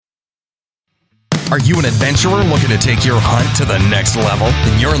Are you an adventurer looking to take your hunt to the next level?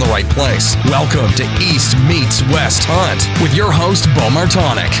 Then you're in the right place. Welcome to East Meets West Hunt with your host, Bo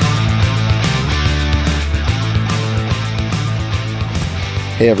Martonic.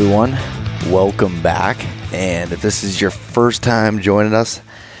 Hey everyone, welcome back. And if this is your first time joining us,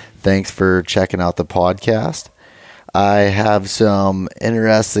 thanks for checking out the podcast. I have some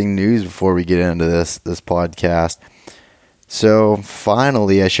interesting news before we get into this podcast. So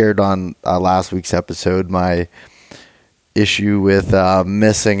finally, I shared on last week's episode my issue with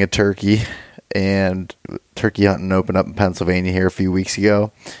missing a turkey, and turkey hunting opened up in Pennsylvania here a few weeks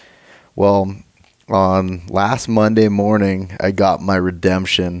ago. Well, on last Monday morning, I got my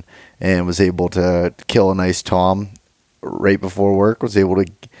redemption and was able to kill a nice tom right before work. Was able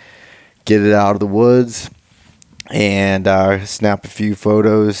to get it out of the woods and snap a few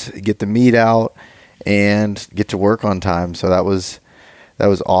photos, get the meat out, and get to work on time. So that was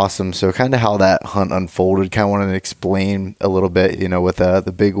awesome. So kind of how that hunt unfolded, kind of wanted to explain a little bit, with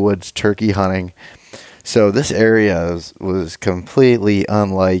the big woods turkey hunting. So this area was completely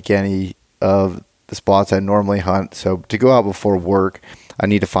unlike any of the spots I normally hunt. So to go out before work, I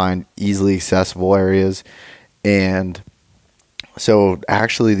need to find easily accessible areas. And so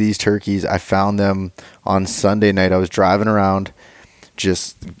actually these turkeys, I found them on Sunday night. I was driving around.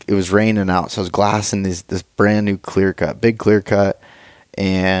 It was raining out, so I was glassing this brand new big clear cut,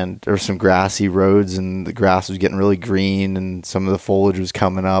 and there were some grassy roads, and the grass was getting really green, and some of the foliage was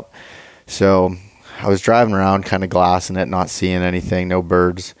coming up. So I was driving around, kind of glassing it, not seeing anything, no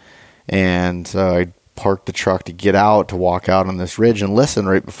birds, and so I parked the truck to get out, to walk out on this ridge and listen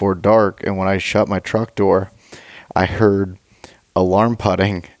right before dark. And when I shut my truck door, I heard alarm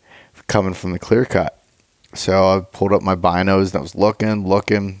putting coming from the clear cut. So I pulled up my binos and I was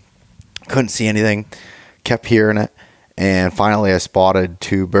looking, couldn't see anything, kept hearing it. And finally I spotted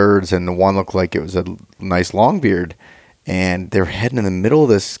two birds, and the one looked like it was a nice longbeard, and they were heading in the middle of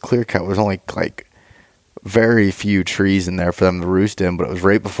this clear cut. There was only like very few trees in there for them to roost in, but it was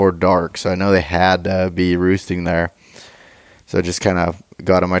right before dark. So I know they had to be roosting there. So I just kind of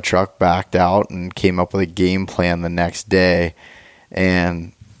got in my truck, backed out, and came up with a game plan the next day.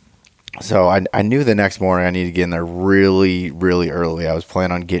 And so I knew the next morning I needed to get in there really, really early. I was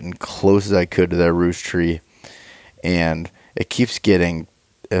planning on getting close as I could to their roost tree. And it keeps getting,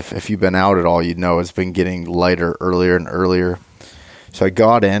 if you've been out at all, you'd know it's been getting lighter earlier and earlier. So I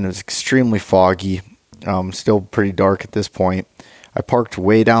got in. It was extremely foggy. Still pretty dark at this point. I parked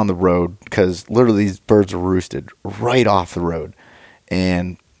way down the road because literally these birds were roosted right off the road.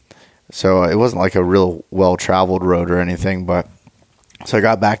 And so it wasn't like a real well-traveled road or anything, but so I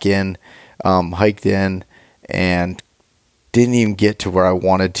got back in, hiked in, and didn't even get to where I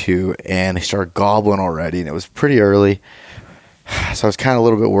wanted to, and they started gobbling already, and it was pretty early. So I was kind of a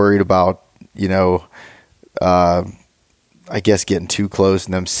little bit worried about, I guess getting too close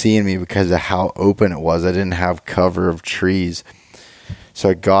and them seeing me because of how open it was. I didn't have cover of trees.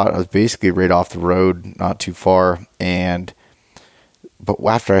 So I was basically right off the road, not too far, but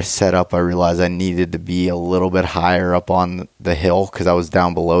after I set up, I realized I needed to be a little bit higher up on the hill because I was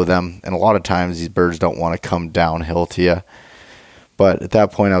down below them. And a lot of times these birds don't want to come downhill to you. But at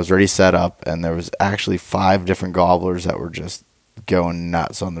that point, I was already set up, and there was actually 5 different gobblers that were just going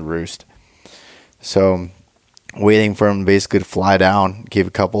nuts on the roost. So waiting for them basically to fly down, gave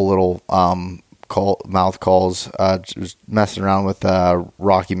a couple little mouth calls, just messing around with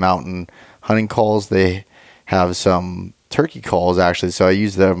Rocky Mountain hunting calls. They have some turkey calls actually, so I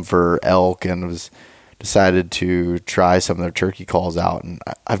used them for elk and decided to try some of their turkey calls out. And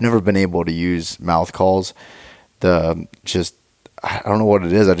I've never been able to use mouth calls. I don't know what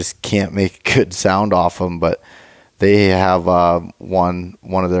it is. I just can't make good sound off them. But they have one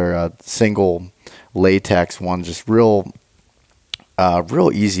of their single latex ones, just real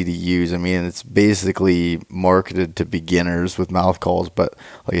easy to use. I mean, it's basically marketed to beginners with mouth calls, but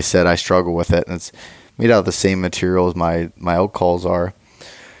like I said, I struggle with it, and it's made out of the same material as my elk calls are.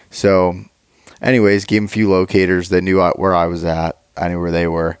 So anyways, gave them a few locators. They knew where I was at. I knew where they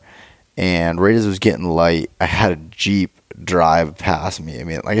were. And right as it was getting light, I had a Jeep drive past me. I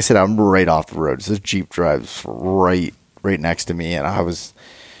mean, like I said, I'm right off the road. So this Jeep drives right next to me. And I was,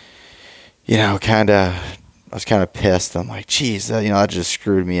 kind of pissed. I'm like, geez, that just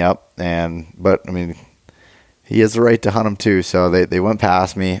screwed me up. But I mean, he has the right to hunt them too. So they went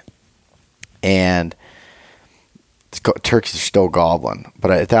past me, and turkeys are still gobbling. But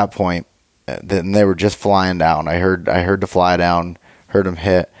at that point, then they were just flying down. I heard the fly down, heard them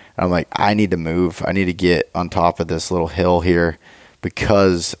hit. And I'm like, I need to move. I need to get on top of this little hill here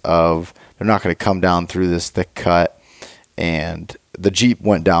because they're not going to come down through this thick cut. And the Jeep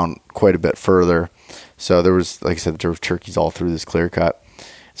went down quite a bit further. So there was, like I said, there were turkeys all through this clear cut.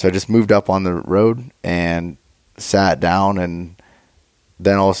 So I just moved up on the road and sat down, and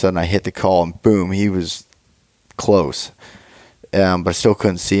then all of a sudden I hit the call, and boom, he was close. But I still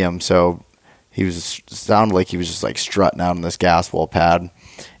couldn't see him, so sounded like he was just like strutting out on this gas well pad,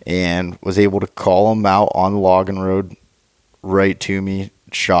 and was able to call him out on the logging road right to me,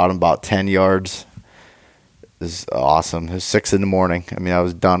 shot him about 10 yards. It was awesome. It was 6 in the morning. I mean, I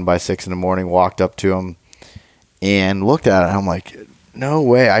was done by 6 in the morning, walked up to him and looked at it, and I'm like, no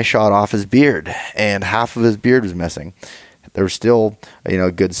way, I shot off his beard, and half of his beard was missing. There was still,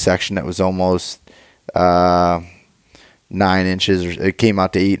 a good section that was almost 9 inches. It came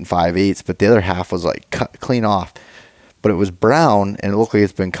out to 8 5/8, but the other half was like cut clean off. But it was brown, and it looked like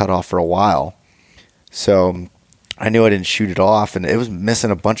it's been cut off for a while. So I knew I didn't shoot it off, and it was missing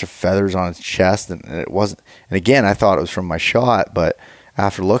a bunch of feathers on its chest, and it wasn't. And again, I thought it was from my shot, but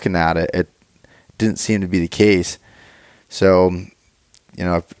after looking at it, it didn't seem to be the case. So,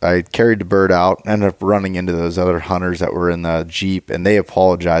 I carried the bird out, ended up running into those other hunters that were in the Jeep, and they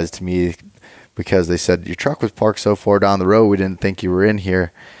apologized to me because they said, your truck was parked so far down the road, we didn't think you were in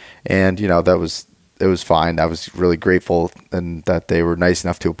here. And, it was fine. I was really grateful and that they were nice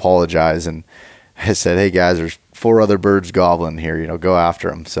enough to apologize. And I said, hey guys, there's 4 other birds gobbling here, go after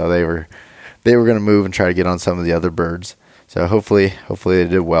them. So they were going to move and try to get on some of the other birds. So hopefully they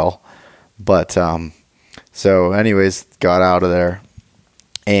did well. But, so anyways, got out of there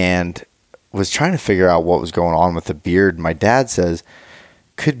and was trying to figure out what was going on with the beard. My dad says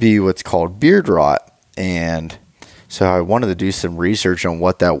could be what's called beard rot. And so I wanted to do some research on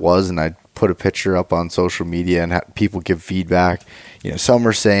what that was, and I put a picture up on social media and had people give feedback. Some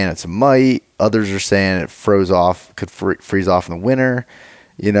are saying it's a mite, others are saying it could freeze off in the winter,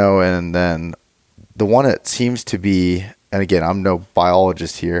 and then the one that seems to be, and again, I'm no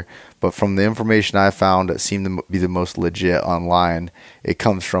biologist here, but from the information I found, it seemed to be the most legit online. It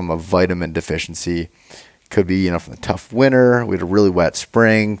comes from a vitamin deficiency. Could be, from a tough winter, we had a really wet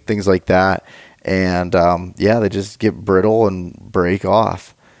spring, things like that. And, they just get brittle and break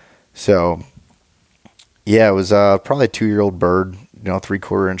off. So, yeah, it was probably a 2-year-old bird,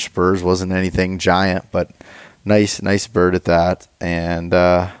 3/4 inch spurs, wasn't anything giant, but nice bird at that. And,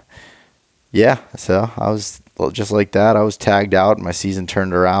 so I was just like that. I was tagged out and my season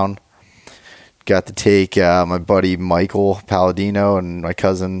turned around. Got to take my buddy Michael Palladino and my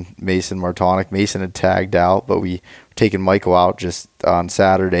cousin Mason Martonic. Mason had tagged out, but we were taking Michael out just on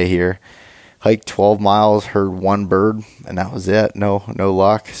Saturday here. Hiked 12 miles, heard 1 bird, and that was it. No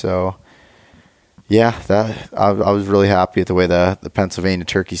luck. So, yeah, I was really happy at the way the Pennsylvania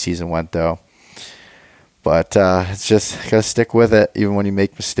turkey season went, though. But it's just got to stick with it, even when you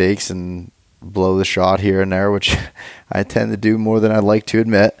make mistakes and blow the shot here and there, which I tend to do more than I'd like to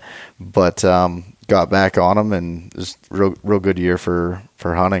admit. But got back on them, and it was real good year for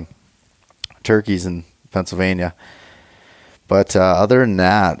hunting turkeys in Pennsylvania. But other than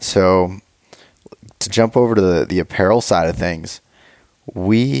that, so to jump over to the apparel side of things,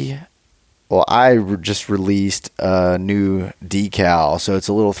 I just released a new decal. So it's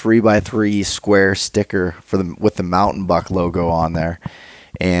a little 3x3 square sticker with the Mountain Buck logo on there,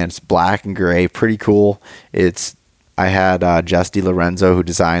 and it's black and gray, pretty cool. I had Jess DiLorenzo who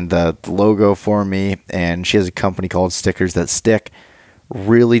designed the logo for me, and she has a company called Stickers That Stick.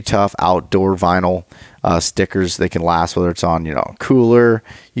 Really tough outdoor vinyl stickers. They can last, whether it's on a cooler,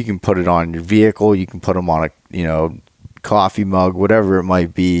 you can put it on your vehicle, you can put them on a coffee mug, whatever it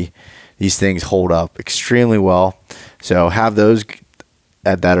might be. These things hold up extremely well. So have those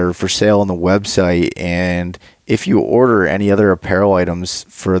that are for sale on the website, and if you order any other apparel items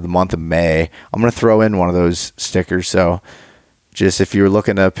for the month of May, I'm going to throw in one of those stickers. So just if you're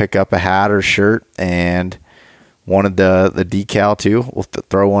looking to pick up a hat or shirt and wanted the decal too, we'll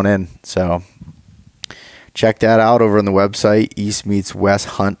throw one in. So check that out over on the website,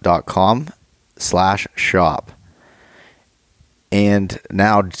 eastmeetswesthunt.com/shop. And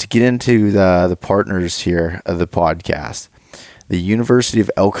now to get into the partners here of the podcast, the University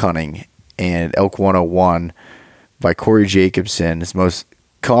of Elk Hunting and Elk 101 by Corey Jacobson is the most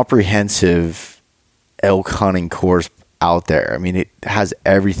comprehensive elk hunting course out there. I mean, it has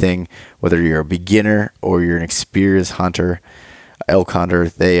everything, whether you're a beginner or you're an experienced hunter, elk hunter,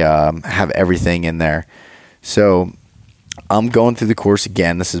 they have everything in there. So I'm going through the course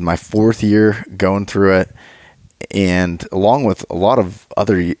again. This is my 4th year going through it. And along with a lot of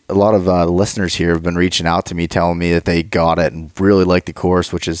listeners here have been reaching out to me, telling me that they got it and really like the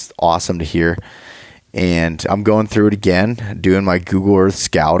course, which is awesome to hear. And I'm going through it again, doing my Google Earth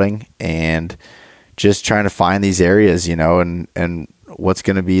scouting and just trying to find these areas, and what's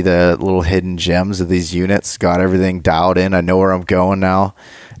going to be the little hidden gems of these units. Got everything dialed in. I know where I'm going now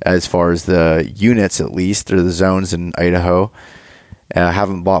as far as the units, at least, or the zones in Idaho. I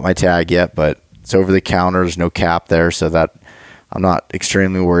haven't bought my tag yet, but it's over the counter. There's no cap there, so that I'm not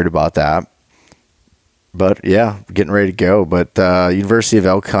extremely worried about that. But yeah, getting ready to go. But University of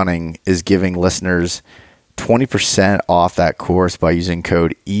Elk Hunting is giving listeners 20% off that course by using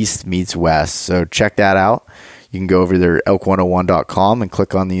code East Meets West. So check that out. You can go over to elk101.com and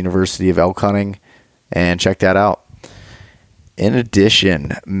click on the University of Elk Hunting and check that out. In addition,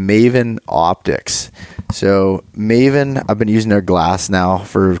 Maven Optics. So Maven, I've been using their glass now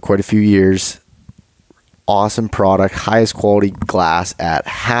for quite a few years. Awesome product, highest quality glass at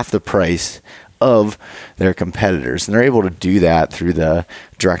half the price of their competitors. And they're able to do that through the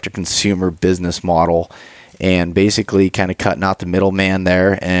direct-to-consumer business model and basically kind of cutting out the middleman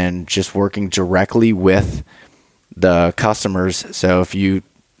there and just working directly with the customers. So if you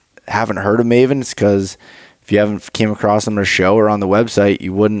haven't heard of Maven, it's because if you haven't came across them on a show or on the website,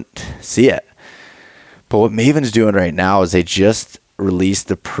 you wouldn't see it. But what Maven's doing right now is they just released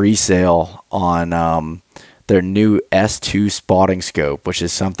the pre-sale on their new S2 spotting scope, which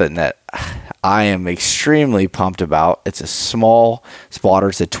is something that I am extremely pumped about. It's a small spotter.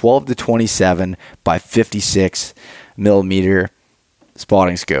 It's a 12 to 27 by 56 millimeter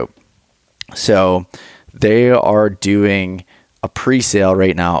spotting scope. So they are doing a pre-sale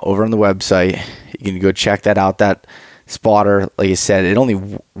right now over on the website. You can go check that out. That spotter, like I said, it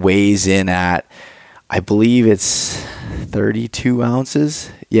only weighs in at, I believe it's 32 ounces.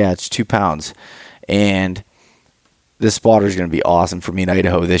 Yeah, it's 2 pounds. And this spotter is going to be awesome for me in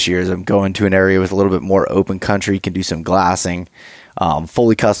Idaho this year as I'm going to an area with a little bit more open country, can do some glassing,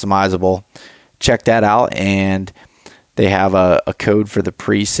 fully customizable. Check that out. And they have a code for the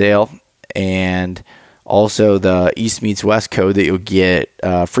pre-sale and also the East Meets West code that you'll get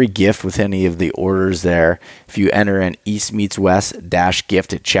a free gift with any of the orders there. If you enter an East Meets West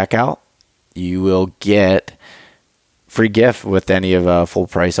 -gift at checkout, you will get free gift with any of a full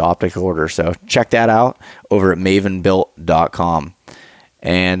price optic order. So check that out over at mavenbuilt.com.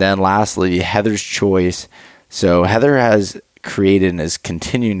 And then lastly, Heather's Choice. So Heather has created and is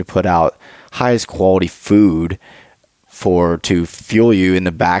continuing to put out highest quality food to fuel you in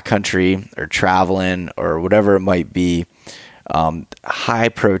the backcountry or traveling or whatever it might be. High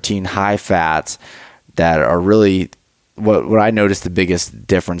protein, high fats that are really what I noticed the biggest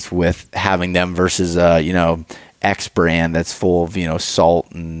difference with having them versus X brand that's full of salt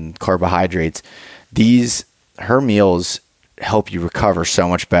and carbohydrates. Her meals help you recover so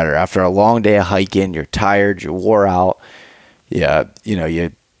much better after a long day of hiking. You're tired, you're wore out. Yeah,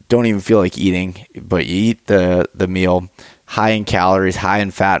 you don't even feel like eating, but you eat the meal high in calories, high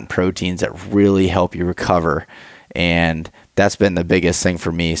in fat and proteins that really help you recover. And that's been the biggest thing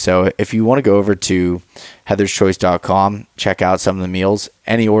for me. So if you want to go over to heatherschoice.com, check out some of the meals.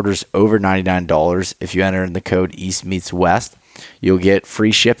 Any orders over $99, if you enter in the code East Meets West, you'll get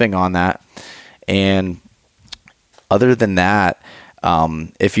free shipping on that. And other than that,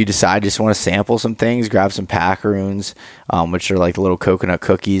 if you decide just want to sample some things, grab some Packaroons, which are like little coconut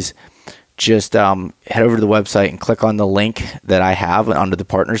cookies, just head over to the website and click on the link that I have under the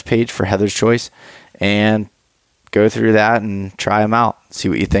partners page for Heather's Choice and go through that and try them out. See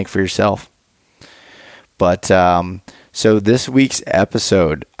what you think for yourself. But so this week's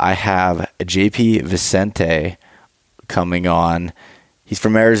episode, I have JP Vicente coming on. He's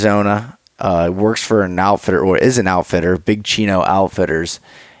from Arizona. Works for an outfitter, or is an outfitter, Big Chino Outfitters.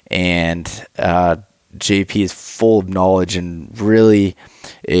 And JP is full of knowledge and really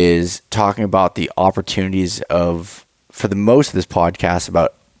is talking about the opportunities for the most of this podcast,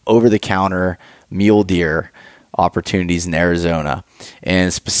 about over-the-counter mule deer opportunities in Arizona,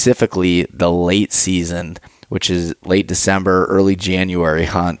 and specifically the late season, which is late December, early January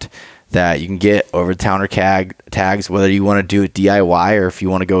hunt that you can get over-the-counter tags, whether you want to do it DIY or if you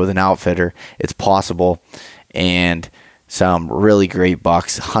want to go with an outfitter, it's possible. And some really great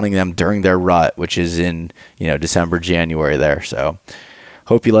bucks hunting them during their rut, which is in December, January there. So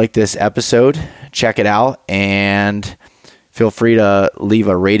hope you like this episode. Check it out and feel free to leave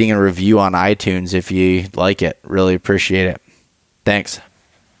a rating and review on iTunes if you like it. Really appreciate it. Thanks.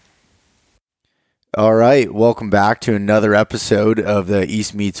 All right. Welcome back to another episode of the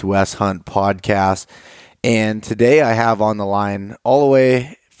East Meets West Hunt podcast. And today I have on the line, all the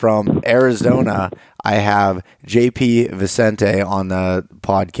way from Arizona, I have JP Vicente on the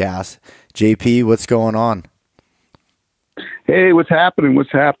podcast. JP, what's going on? Hey, what's happening?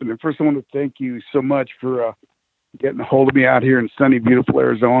 First, I want to thank you so much for getting a hold of me out here in sunny, beautiful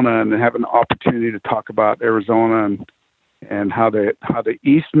Arizona and having the opportunity to talk about Arizona and and how the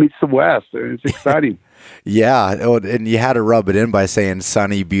East meets the West. And it's exciting. Yeah. Oh, and you had to rub it in by saying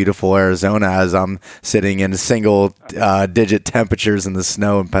sunny, beautiful Arizona as I'm sitting in single digit temperatures in the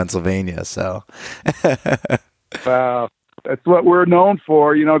snow in Pennsylvania. So, Wow. That's what we're known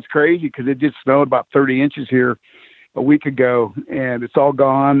for. You know, it's crazy because it just snowed about 30 inches here a week ago, and it's all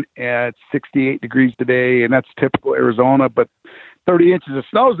gone. And it's 68 degrees today, and that's typical Arizona. But 30 inches of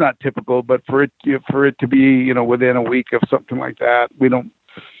snow is not typical. But for it to be, you know, within a week of something like that,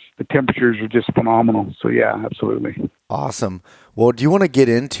 the temperatures are just phenomenal. So yeah, absolutely. Awesome. Well, do you want to get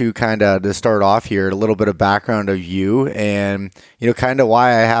into kind of, to start off here, a little bit of background of you and, you know, kind of why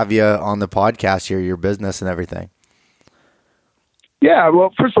I have you on the podcast here, your business and everything? Yeah,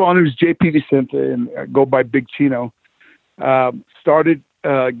 well, first of all, my name is JP Vicente, and I go by Big Chino. Started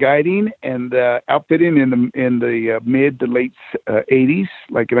guiding and outfitting in the mid to late 80s,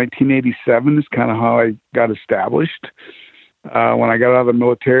 like in 1987 is kind of how I got established. When I got out of the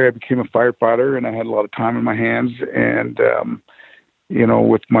military, I became a firefighter, and I had a lot of time in my hands. And you know,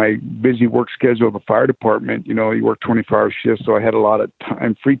 with my busy work schedule of the fire department, you know, you work 24-hour shifts, so I had a lot of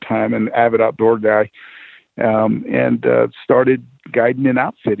time, free time, and avid outdoor guy. And started guiding and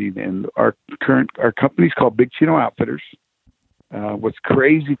outfitting. And our company's called Big Chino Outfitters. What's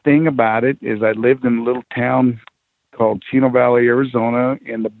crazy thing about it is I lived in a little town called Chino Valley, Arizona,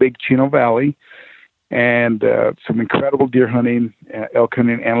 in the Big Chino Valley, and some incredible deer hunting, elk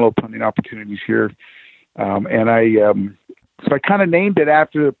hunting, antelope hunting opportunities here. And so I kind of named it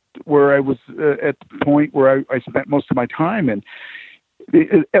after where I was at the point where I spent most of my time. And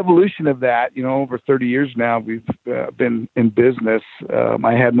the evolution of that, you know, over 30 years now, we've been in business.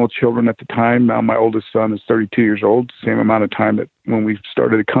 I had no children at the time. Now my oldest son is 32 years old, same amount of time that when we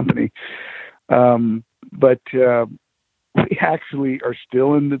started the company. But we actually are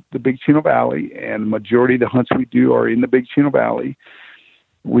still in the Big Chino Valley, and the majority of the hunts we do are in the Big Chino Valley.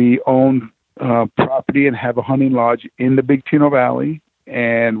 We own property and have a hunting lodge in the Big Chino Valley,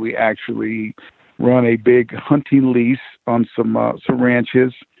 and we actually run a big hunting lease on some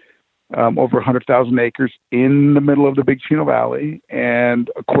ranches, over 100,000 acres in the middle of the Big Chino Valley. And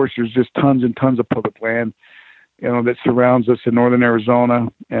of course, there's just tons and tons of public land, you know, that surrounds us in northern Arizona,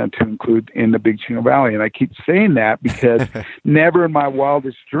 and to include in the Big Chino Valley. And I keep saying that because never in my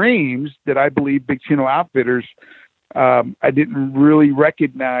wildest dreams did I believe Big Chino Outfitters. I didn't really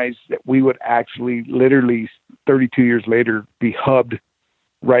recognize that we would actually literally 32 years later be hubbed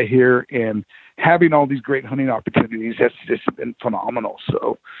right here and having all these great hunting opportunities. That's just been phenomenal.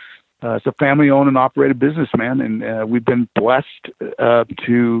 So it's a family-owned and operated business, man, and we've been blessed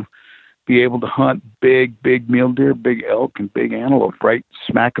to be able to hunt big mule deer, big elk, and big antelope right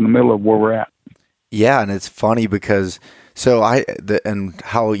smack in the middle of where we're at. Yeah, and it's funny because and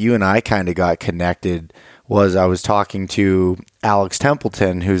how you and I kind of got connected was I was talking to Alex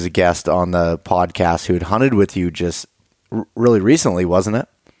Templeton, who's a guest on the podcast, who had hunted with you just really recently, wasn't it?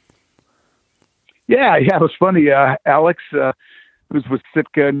 Yeah, it was funny. Alex, who's with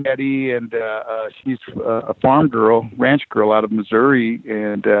Sitka and Eddie, and she's a farm girl, ranch girl out of Missouri,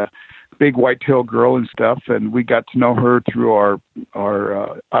 and big whitetail girl and stuff. And we got to know her through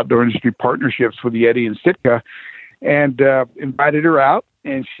our outdoor industry partnerships with Yeti and Sitka, and invited her out.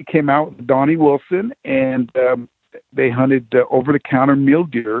 And she came out with Donnie Wilson, and they hunted over-the-counter mule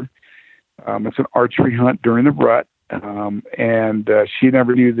deer. It's an archery hunt during the rut. And she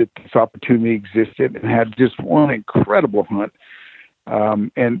never knew that this opportunity existed, and had just one incredible hunt.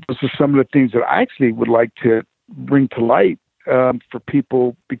 And those are some of the things that I actually would like to bring to light for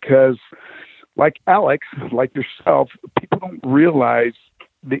people, because like Alex, like yourself, people don't realize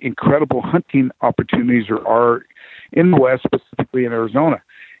the incredible hunting opportunities there are in the West, specifically in Arizona.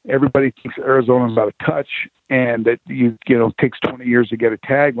 Everybody thinks Arizona's out of touch, and that you know it takes 20 years to get a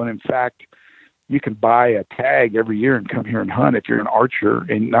tag, when in fact you can buy a tag every year and come here and hunt if you're an archer.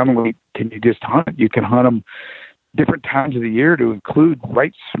 And not only can you just hunt, you can hunt them different times of the year, to include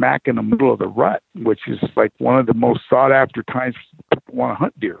right smack in the middle of the rut, which is like one of the most sought after times people want to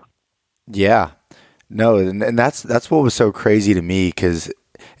hunt deer. Yeah, no. And that's what was so crazy to me.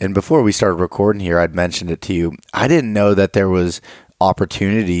 And before we started recording here, I'd mentioned it to you. I didn't know that there was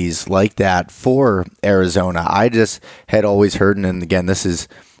opportunities like that for Arizona. I just had always heard, and again, this is,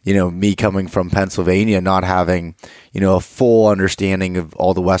 you know, me coming from Pennsylvania, not having, you know, a full understanding of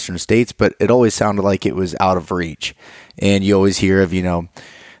all the Western states, but it always sounded like it was out of reach. And you always hear of, you know,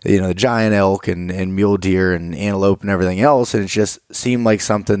 the giant elk and mule deer and antelope and everything else. And it just seemed like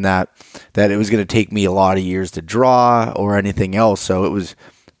something that it was going to take me a lot of years to draw or anything else. So it was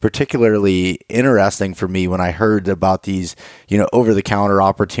particularly interesting for me when I heard about these, you know, over the counter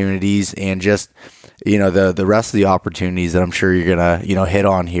opportunities, and just the rest of the opportunities that I'm sure you're going to, hit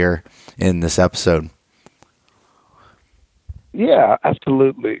on here in this episode. Yeah,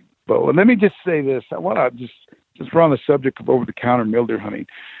 absolutely. But let me just say this. I want to just we're on the subject of over-the-counter mule deer hunting.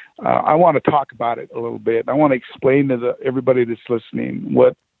 I want to talk about it a little bit. I want to explain to everybody that's listening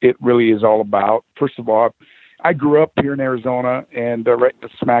what it really is all about. First of all, I grew up here in Arizona and right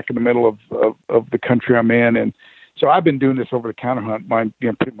smack in the middle of the country I'm in. And so I've been doing this over-the-counter hunt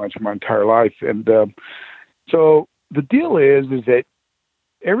pretty much my entire life. And so the deal is that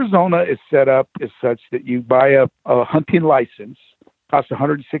Arizona is set up as such that you buy a hunting license, costs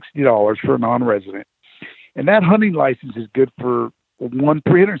 $160 for a non-resident. And that hunting license is good for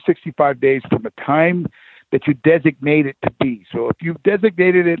 365 days from the time that you designate it to be. So if you've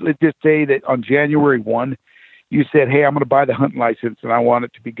designated it, let's just say that on January 1, you said, hey, I'm going to buy the hunting license and I want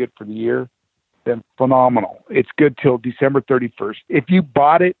it to be good for the year, then phenomenal. It's good till December 31st. If you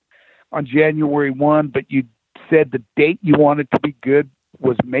bought it on January 1, but you said the date you wanted to be good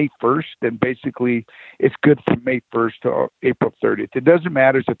was May 1st, then basically it's good from May 1st to April 30th. It doesn't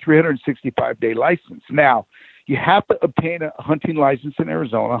matter. It's a 365-day license. Now, you have to obtain a hunting license in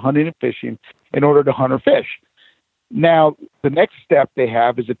Arizona, hunting and fishing, in order to hunt or fish. Now, the next step they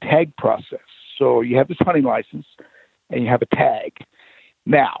have is a tag process. So you have this hunting license and you have a tag.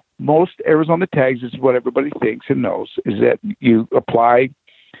 Now, most Arizona tags, this is what everybody thinks and knows, is that you apply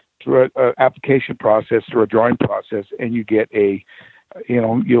through an application process, through a drawing process, and you get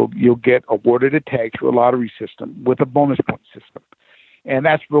you'll get awarded a tag through a lottery system with a bonus point system. And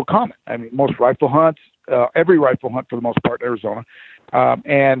that's real common. I mean, most rifle hunts, every rifle hunt for the most part in Arizona,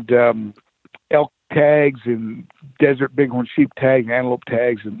 and elk tags and desert bighorn sheep tags, antelope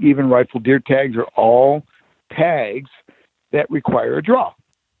tags, and even rifle deer tags are all tags that require a draw.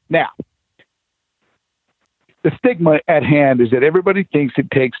 Now, the stigma at hand is that everybody thinks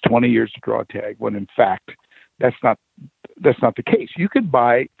it takes 20 years to draw a tag, when in fact, that's not the case. You could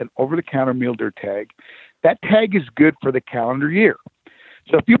buy an over-the-counter mule deer tag. That tag is good for the calendar year.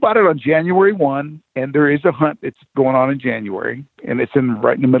 So if you bought it on January 1, and there is a hunt that's going on in January, and it's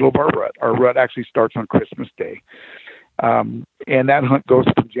right in the middle of our rut. Our rut actually starts on Christmas Day. And that hunt goes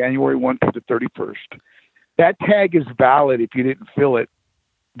from January 1 to the 31st. That tag is valid if you didn't fill it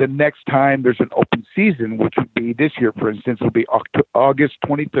the next time there's an open season, which would be this year, for instance, will be August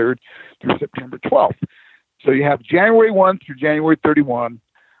 23rd through September 12th. So you have January 1 through January 31,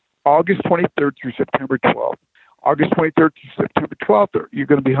 August 23rd through September 12th. August 23rd through September 12th, you're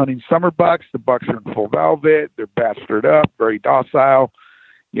going to be hunting summer bucks. The bucks are in full velvet. They're bastard up, very docile.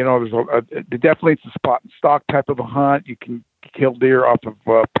 There's definitely it's a spot and stock type of a hunt. You can kill deer off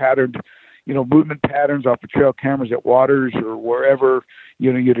of patterned, movement patterns off of trail cameras at Waters or wherever,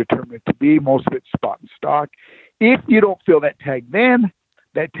 you determine it to be. Most of it's spot and stock. If you don't fill that tag then,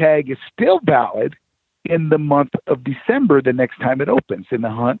 that tag is still valid in the month of December the next time it opens. And the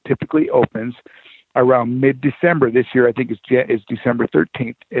hunt typically opens around mid-December. This year, I think is December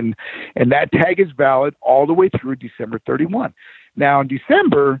 13th. And that tag is valid all the way through December 31. Now, in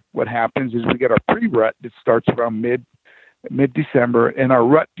December, what happens is we get our pre-rut that starts around mid-December, and our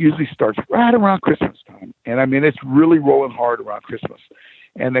rut usually starts right around Christmas time. And, I mean, it's really rolling hard around Christmas.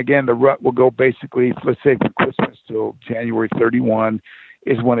 And, again, the rut will go basically, let's say, from Christmas till January 31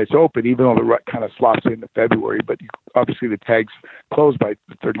 is when it's open, even though the rut kind of slots into February. But obviously the tag's closed by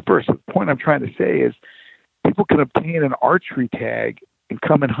the 31st. So the point I'm trying to say is people can obtain an archery tag and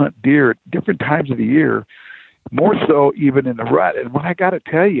come and hunt deer at different times of the year, more so even in the rut. And what I got to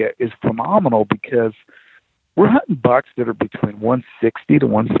tell you is phenomenal, because we're hunting bucks that are between 160 to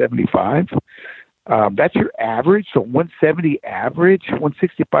 175. That's your average. So 170 average,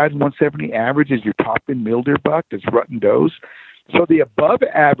 165 to 170 average is your top end mule deer buck that's rutting does. So the above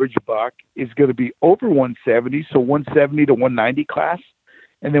average buck is going to be over 170, so 170 to 190 class.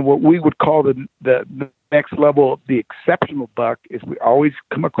 And then what we would call the next level, the exceptional buck, is we always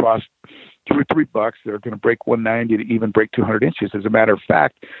come across 2 or 3 bucks that are going to break 190 to even break 200 inches. As a matter of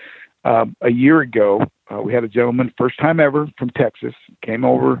fact, a year ago, we had a gentleman, first time ever from Texas, came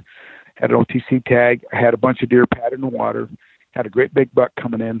over, had an OTC tag, had a bunch of deer padded in the water, had a great big buck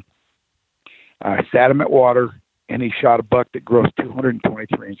coming in. I sat him at water, and he shot a buck that grossed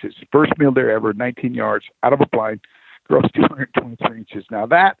 223 inches. First mule deer ever, 19 yards, out of a blind, grossed 223 inches. Now,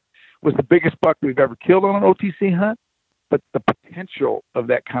 that was the biggest buck we've ever killed on an OTC hunt, but the potential of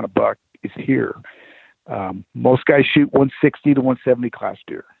that kind of buck is here. Most guys shoot 160 to 170 class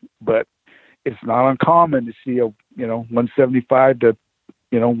deer, but it's not uncommon to see a 175 to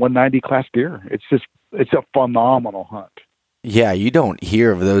 190 class deer. It's a phenomenal hunt. Yeah, you don't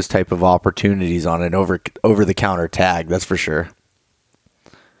hear of those type of opportunities on an over the counter tag, that's for sure.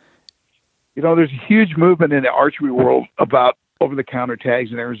 there's a huge movement in the archery world about over-the-counter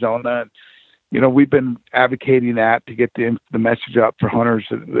tags in Arizona. And, we've been advocating that to get the message out for hunters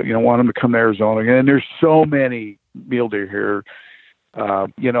that, want them to come to Arizona. And there's so many mule deer here.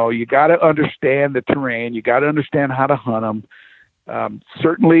 You got to understand the terrain. You got to understand how to hunt them.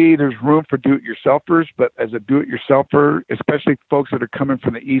 Certainly there's room for do-it-yourselfers, but as a do-it-yourselfer, especially folks that are coming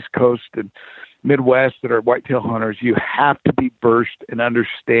from the East Coast and Midwest that are whitetail hunters, you have to be versed and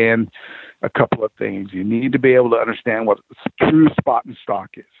understand a couple of things. You need to be able to understand what true spot and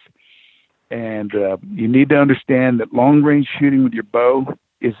stalk is. And you need to understand that long-range shooting with your bow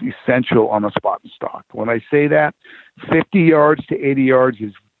is essential on a spot and stalk. When I say that, 50 yards to 80 yards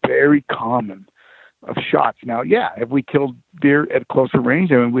is very common of shots. Now, have we killed deer at closer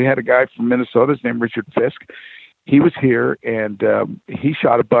range? I mean, we had a guy from Minnesota, his name Richard Fisk. He was here, and he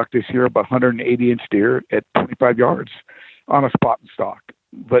shot a buck this year, about 180-inch deer at 25 yards on a spot and stalk.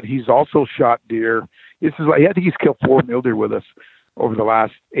 But he's also shot deer. I think he's killed 4 mule deer with us over the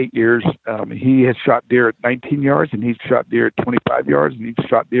last 8 years. He has shot deer at 19 yards, and he's shot deer at 25 yards, and he's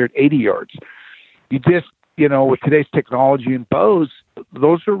shot deer at 80 yards. You just, with today's technology and bows,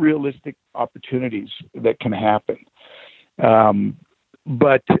 those are realistic opportunities that can happen.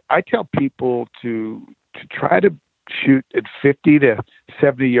 But I tell people to try to shoot at 50 to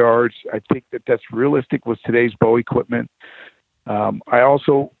 70 yards. I think that's realistic with today's bow equipment. I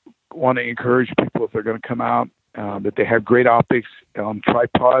also want to encourage people, if they're going to come out, that they have great optics on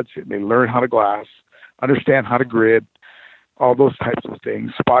tripods, and they learn how to glass, understand how to grid, all those types of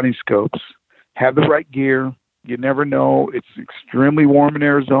things, spotting scopes, have the right gear. You never know. It's extremely warm in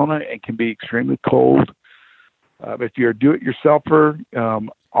Arizona and can be extremely cold. If you're a do-it-yourselfer,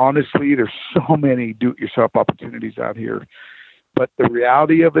 honestly, there's so many do-it-yourself opportunities out here. But the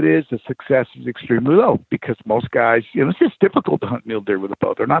reality of it is the success is extremely low because most guys, it's just difficult to hunt mule deer with a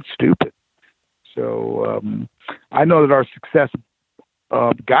bow. They're not stupid. So I know that our success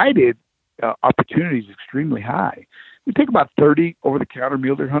guided opportunity is extremely high. We take about 30 over-the-counter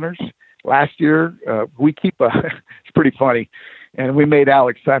mule deer hunters. Last year, we keep it's pretty funny. And we made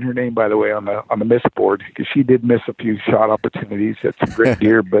Alex sign her name, by the way, on the miss board because she did miss a few shot opportunities. That's some great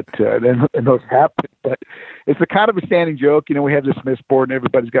deer, but then those happen. But it's a kind of a standing joke. We have this miss board, and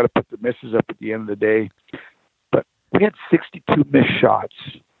everybody's got to put the misses up at the end of the day. But we had 62 miss shots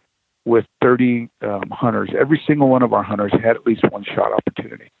with 30 hunters. Every single one of our hunters had at least one shot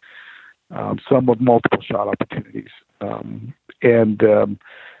opportunity. Some with multiple shot opportunities.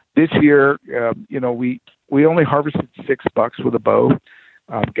 This year, we only harvested 6 bucks with a bow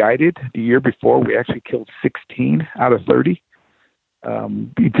guided. The year before, we actually killed 16 out of 30.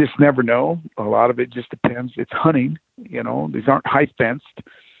 You just never know. A lot of it just depends. It's hunting. These aren't high fenced.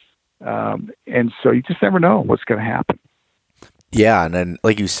 And so you just never know what's going to happen. Yeah, and then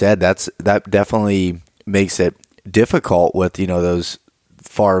like you said, that definitely makes it difficult with those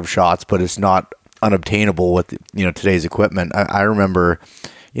far shots, but it's not unobtainable with today's equipment. I remember,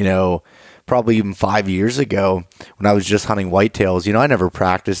 probably even 5 years ago when I was just hunting whitetails, I never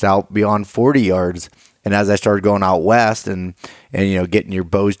practiced out beyond 40 yards. And as I started going out west and getting your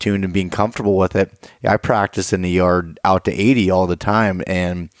bows tuned and being comfortable with it, I practiced in the yard out to 80 all the time,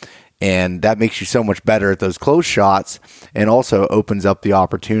 and that makes you so much better at those close shots, and also opens up the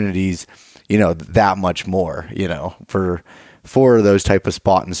opportunities, that much more, for those type of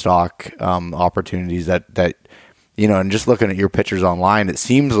spot and stalk opportunities that and just looking at your pictures online, it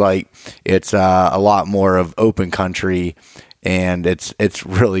seems like it's a lot more of open country, and it's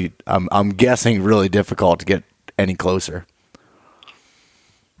really, I'm guessing, really difficult to get any closer.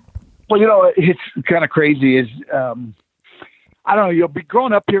 Well, it's kind of crazy is, I don't know, be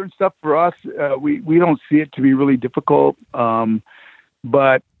growing up here and stuff for us, we don't see it to be really difficult.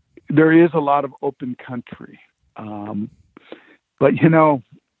 But there is a lot of open country. But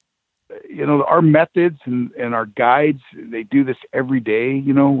our methods and our guides, they do this every day.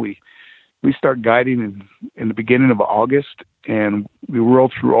 We start guiding in the beginning of August, and we roll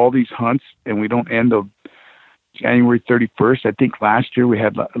through all these hunts, and we don't end till January 31st. I think last year we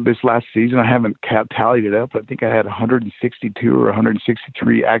had, this last season, I haven't tallied it up. I think I had 162 or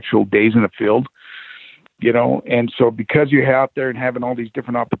 163 actual days in the field, and so because you're out there and having all these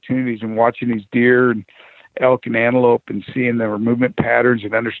different opportunities and watching these deer and elk and antelope and seeing their movement patterns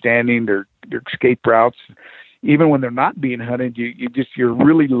and understanding their escape routes, even when they're not being hunted, you're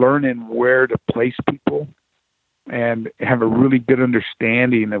really learning where to place people and have a really good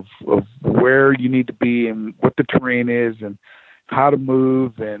understanding of where you need to be and what the terrain is and how to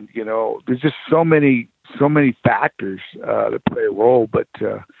move. And, there's just so many factors that play a role, but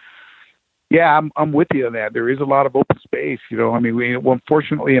Yeah, I'm with you on that. There is a lot of open space. I mean,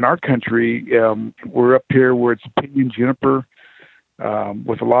 unfortunately in our country, we're up here where it's pinyon juniper,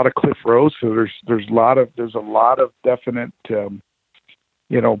 with a lot of cliff rose. So there's a lot of definite,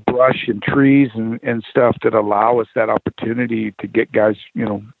 brush and trees and stuff that allow us that opportunity to get guys,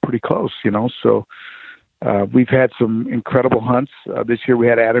 pretty close. So we've had some incredible hunts. This year we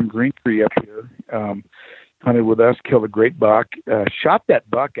had Adam Greentree up here. Hunted with us, killed a great buck, shot that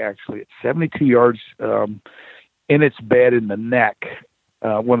buck actually at 72 yards in its bed in the neck.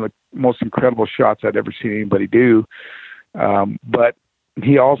 One of the most incredible shots I'd ever seen anybody do. But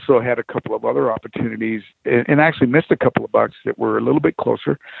he also had a couple of other opportunities and actually missed a couple of bucks that were a little bit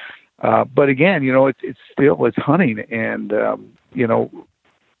closer. But again, it's hunting. And, I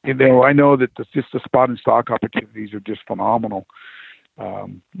know that just the spot and stock opportunities are just phenomenal.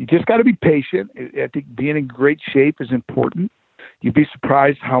 You just got to be patient. I think being in great shape is important. You'd be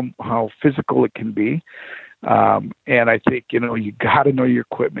surprised how physical it can be. And I think, you got to know your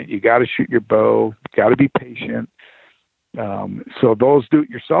equipment. You got to shoot your bow. You got to be patient. So those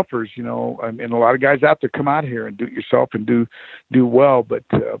do-it-yourselfers, and a lot of guys out there come out here and do-it-yourself and do well. But,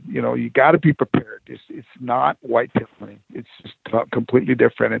 you got to be prepared. It's not whitetail hunting. It's just completely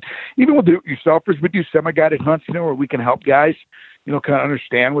different. And even with do-it-yourselfers, we do semi-guided hunts, where we can help guys, kind of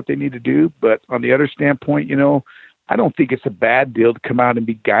understand what they need to do. But on the other standpoint, I don't think it's a bad deal to come out and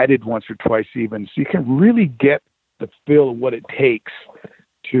be guided once or twice even. So you can really get the feel of what it takes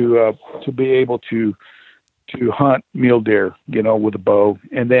to be able to hunt mule deer, with a bow.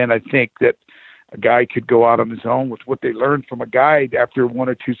 And then I think that a guy could go out on his own with what they learned from a guide after 1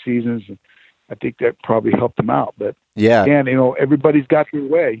 or 2 seasons. And I think that probably helped them out. But yeah, again, everybody's got their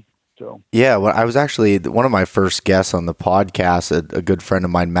way. So yeah, well, I was actually one of my first guests on the podcast, a good friend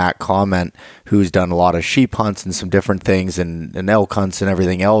of mine, Matt Comment, who's done a lot of sheep hunts and some different things and elk hunts and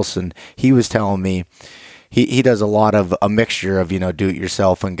everything else. And he was telling me he does a lot of a mixture of, do it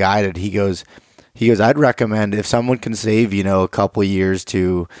yourself and guided. He goes, I'd recommend if someone can save, a couple of years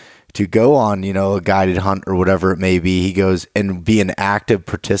to go on, a guided hunt or whatever it may be, he goes, and be an active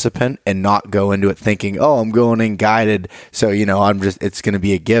participant and not go into it thinking, oh, I'm going in guided. So, it's going to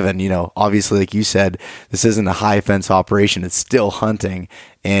be a given, obviously, like you said, this isn't a high fence operation. It's still hunting.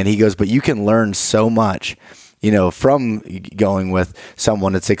 And he goes, but you can learn so much, from going with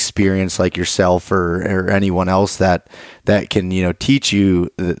someone that's experienced like yourself or anyone else that can, teach you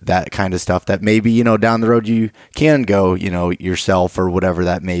that kind of stuff that maybe, down the road you can go, yourself or whatever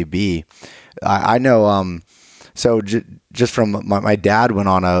that may be. I know, so just from my dad went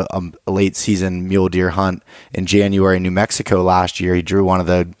on a late season mule deer hunt in January in New Mexico last year. He drew one of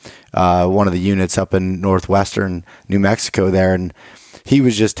the units up in northwestern New Mexico there, and he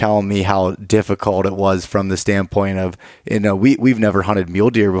was just telling me how difficult it was from the standpoint of, we've never hunted mule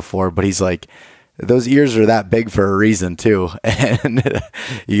deer before, but he's like, those ears are that big for a reason too. And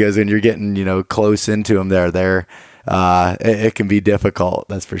he goes, when you're getting, close into them it can be difficult.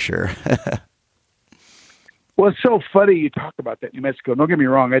 That's for sure. Well, it's so funny you talk about that New Mexico. Don't get me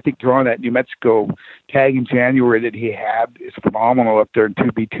wrong. I think drawing that New Mexico tag in January that he had is phenomenal up there in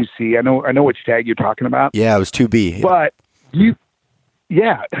 2B, 2C. I know which tag you're talking about. Yeah, it was 2B. But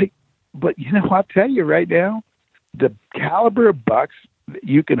but I'll tell you right now, the caliber of bucks that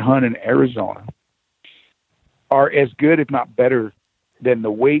you can hunt in Arizona are as good, if not better, than the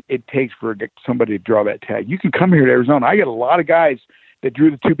weight it takes for somebody to draw that tag. You can come here to Arizona. I get a lot of guys that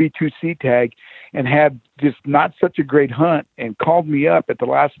drew the 2B, 2C tag and had just not such a great hunt and called me up at the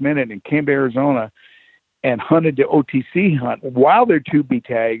last minute and came to Arizona and hunted the OTC hunt while their 2B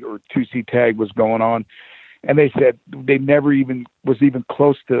tag or 2C tag was going on. And they said they never even was even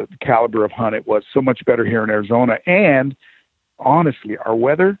close to the caliber of hunt it was. So much better here in Arizona. And honestly, our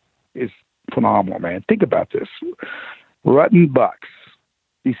weather is phenomenal, man. Think about this. Rutting bucks,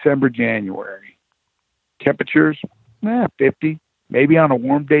 December, January. Temperatures, 50. Maybe on a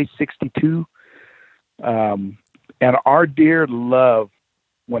warm day, 62. And our deer love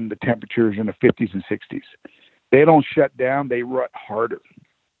when the temperatures in the 50s and 60s. They don't shut down. They rut harder.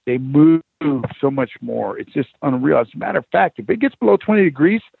 They move so much more. It's just unreal. As a matter of fact, if it gets below 20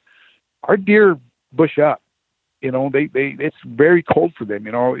 degrees, our deer bush up. It's very cold for them.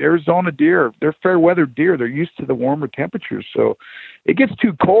 Arizona deer, they're fair weather deer. They're used to the warmer temperatures. So it gets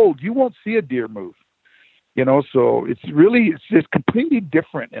too cold, you won't see a deer move. So it's just completely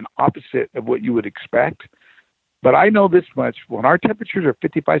different and opposite of what you would expect. But I know this much: when our temperatures are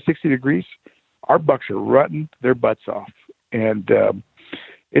 55, 60 degrees, our bucks are rutting their butts off. And,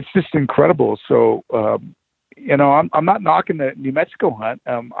 it's just incredible. So, I'm not knocking the New Mexico hunt.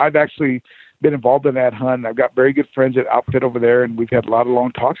 I've actually been involved in that hunt. I've got very good friends at Outfit over there, and we've had a lot of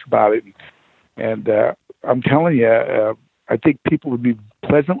long talks about it. And I'm telling you, I think people would be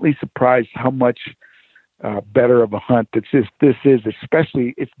pleasantly surprised how much better of a hunt this is,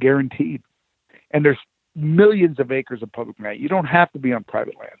 especially it's guaranteed. And there's millions of acres of public land. You don't have to be on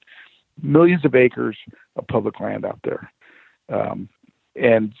private land. Millions of acres of public land out there.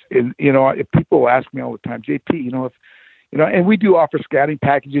 And if people ask me all the time, JP, and we do offer scouting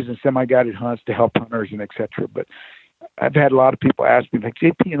packages and semi-guided hunts to help hunters and et cetera. But I've had a lot of people ask me, like,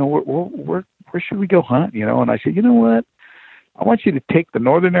 JP, where should we go hunt? And I said, you know what? I want you to take the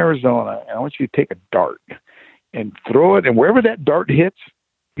northern Arizona, and I want you to take a dart and throw it, and wherever that dart hits,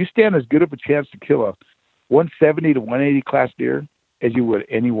 you stand as good of a chance to kill a 170 to 180 class deer as you would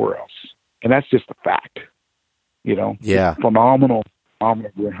anywhere else. And that's just a fact. Yeah. It's phenomenal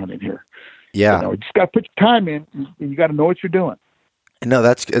deer hunting here. Yeah. You just got to put your time in, and you got to know what you're doing. No,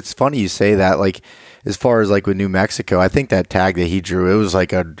 it's funny you say that. Like, as far as like with New Mexico, I think that tag that he drew, it was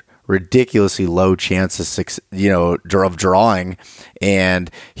like a ridiculously low chance of drawing,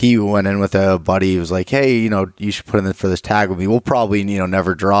 and he went in with a buddy who was like, hey, you should put in for this tag with me, we'll probably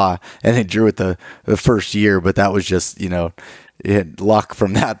never draw, and he drew it the first year, but that was just luck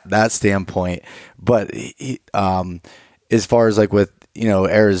from that standpoint. But as far as like with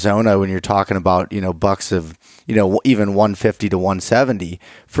Arizona, when you're talking about bucks of even 150 to 170,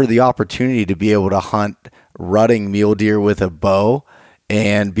 for the opportunity to be able to hunt rutting mule deer with a bow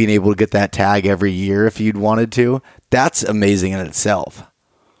and being able to get that tag every year if you'd wanted to, that's amazing in itself.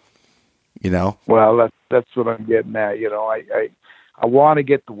 Well, that's what I'm getting at. I want to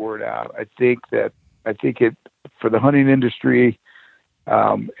get the word out. I think it for the hunting industry,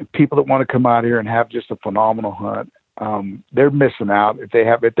 people that want to come out here and have just a phenomenal hunt, they're missing out. If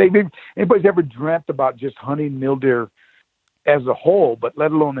anybody's ever dreamt about just hunting mule deer as a whole, but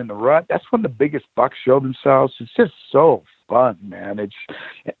let alone in the rut, that's when the biggest bucks show themselves. It's just so fun, man. It's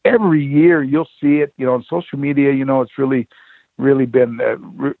every year you'll see it, on social media, it's really been,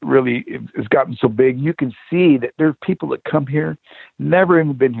 it's gotten so big. You can see that there are people that come here, never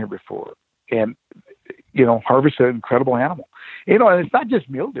even been here before, and, harvest an incredible animal. And it's not just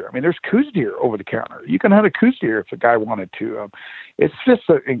mule deer. I mean, there's coos deer over the counter. You can hunt a coos deer if the guy wanted to. It's just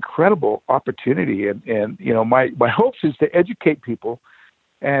an incredible opportunity. And my hopes is to educate people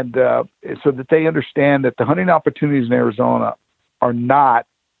and so that they understand that the hunting opportunities in Arizona are not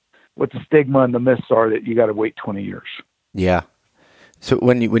what the stigma and the myths are that you got to wait 20 years. Yeah. So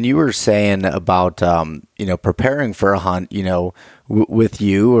when you were saying about preparing for a hunt, with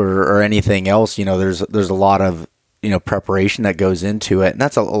you or anything else, there's a lot of preparation that goes into it, and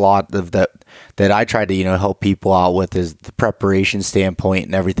that's a lot of that I try to help people out with, is the preparation standpoint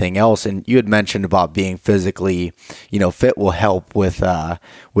and everything else. And you had mentioned about being physically fit will help with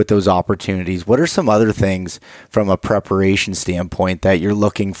those opportunities. What are some other things from a preparation standpoint that you're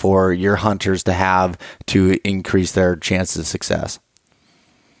looking for your hunters to have to increase their chances of success?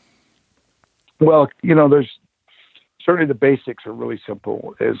 Well, there's certainly the basics are really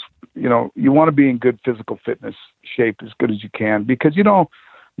simple. You want to be in good physical fitness shape as good as you can, because,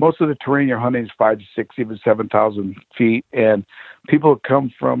 most of the terrain you're hunting is 5 to 6, even 7,000 feet. And people that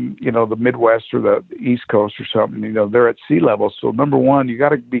come from, the Midwest or the East Coast or something, they're at sea level. So number one, you got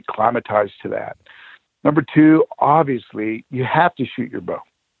to be climatized to that. Number two, obviously you have to shoot your bow.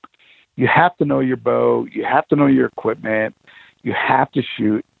 You have to know your bow. You have to know your equipment. You have to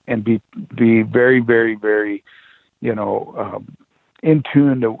shoot and be very, very, very, in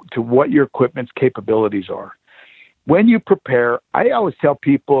tune to what your equipment's capabilities are. When you prepare, I always tell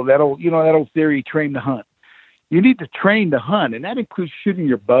people that old theory, train to hunt. You need to train to hunt, and that includes shooting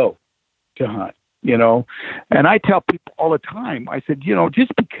your bow to hunt, And I tell people all the time, I said,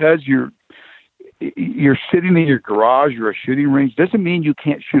 just because you're sitting in your garage or a shooting range doesn't mean you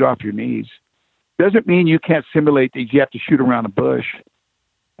can't shoot off your knees. Doesn't mean you can't simulate that you have to shoot around a bush.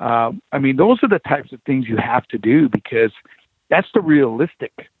 Those are the types of things you have to do, because that's the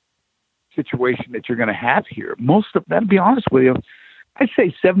realistic situation that you're going to have here. To be honest with you, I'd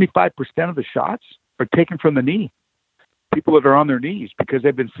say 75% of the shots are taken from the knee. People that are on their knees because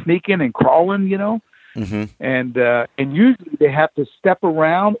they've been sneaking and crawling, Mm-hmm. And usually they have to step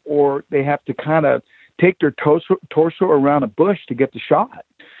around, or they have to kind of take their torso around a bush to get the shot.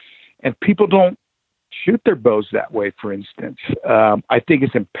 And people don't shoot their bows that way, for instance. I think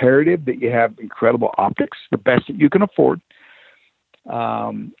it's imperative that you have incredible optics, the best that you can afford.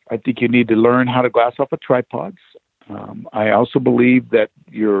 I think you need to learn how to glass off a tripod. I also believe that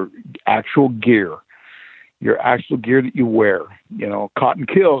your actual gear that you wear, cotton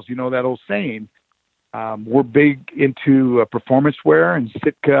kills, that old saying. We're big into performance wear, and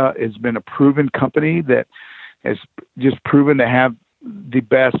Sitka has been a proven company that has just proven to have the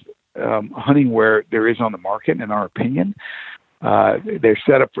best hunting wear there is on the market, in our opinion. They're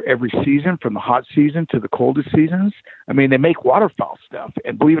set up for every season, from the hot season to the coldest seasons. I mean, they make waterfowl stuff,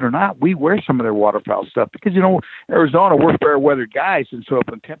 and believe it or not, we wear some of their waterfowl stuff because, Arizona, we're fair weather guys, and so if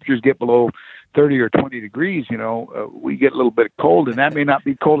the temperatures get below 30 or 20 degrees, we get a little bit cold, and that may not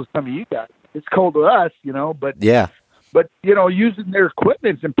be cold to some of you guys. It's cold to us, but Yeah. But using their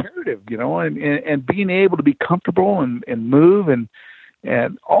equipment is imperative, and being able to be comfortable and move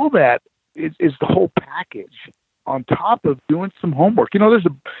and all that is the whole package. On top of doing some homework, there's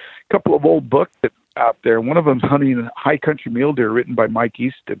a couple of old books out there. One of them's Hunting High Country Mule Deer, written by Mike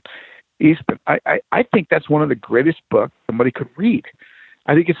Easton. I think that's one of the greatest books somebody could read.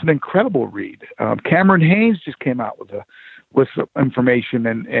 I think it's an incredible read. Cameron Haynes just came out with some information,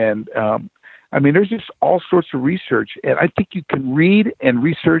 and I mean, there's just all sorts of research, and I think you can read and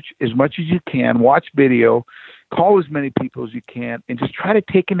research as much as you can, watch video, call as many people as you can, and just try to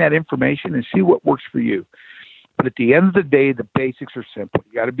take in that information and see what works for you. But at the end of the day, the basics are simple.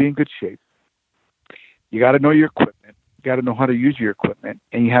 You got to be in good shape. You got to know your equipment. You got to know how to use your equipment,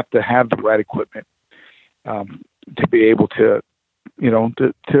 and you have to have the right equipment to be able to,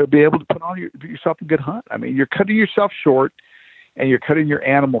 to be able to put on yourself a good hunt. I mean, you're cutting yourself short, and you're cutting your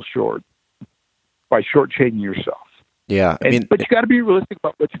animal short by shortchanging yourself. Yeah, but you got to be realistic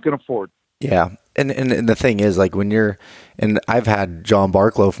about what you can afford. Yeah. And the thing is, like, and I've had John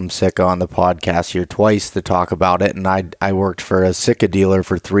Barklow from Sitka on the podcast here twice to talk about it. And I worked for a Sitka dealer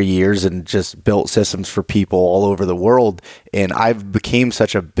for 3 years and just built systems for people all over the world. And I've became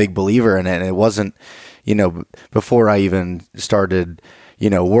such a big believer in it. And it wasn't, before I even started,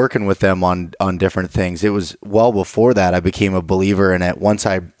 working with them on different things. It was well before that I became a believer in it. Once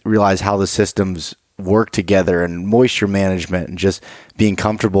I realized how the systems work together, and moisture management and just being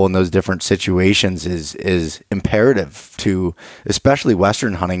comfortable in those different situations is imperative to, especially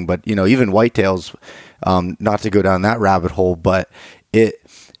Western hunting, but even whitetails, not to go down that rabbit hole, but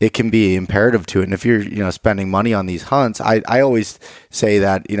it can be imperative to it. And if you're spending money on these hunts, I always say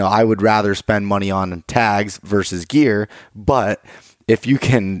that I would rather spend money on tags versus gear, but if you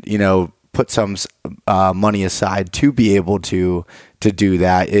can put some money aside to be able to do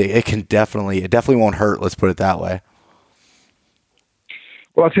that, it definitely won't hurt. Let's put it that way.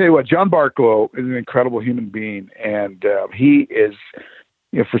 Well, I'll tell you what, John Barklow is an incredible human being, and he is,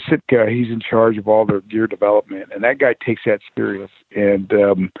 for Sitka, he's in charge of all their gear development, and that guy takes that serious.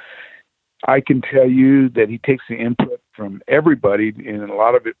 And I can tell you that he takes the input from everybody, and a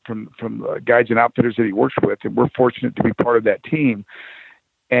lot of it from guides and outfitters that he works with, and we're fortunate to be part of that team.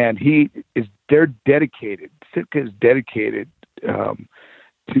 And they're dedicated. Sitka is dedicated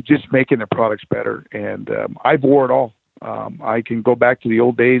to just making their products better. And I've wore it all. I can go back to the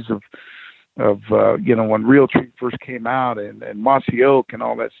old days of when Realtree first came out and Mossy Oak and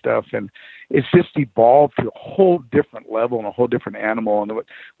all that stuff. And it's just evolved to a whole different level and a whole different animal. And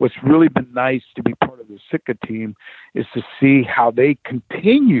what's really been nice to be part of the Sitka team is to see how they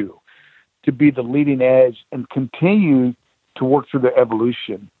continue to be the leading edge and continue to work through the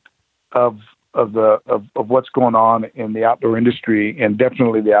evolution of what's going on in the outdoor industry, and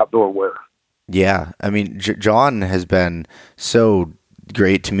definitely the outdoor wear. Yeah. I mean, John has been so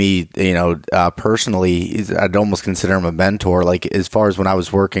great to me, personally. I'd almost consider him a mentor. Like, as far as when I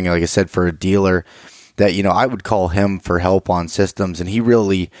was working, like I said, for a dealer, that, I would call him for help on systems, and he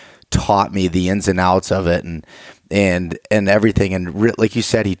really taught me the ins and outs of it and everything. And like you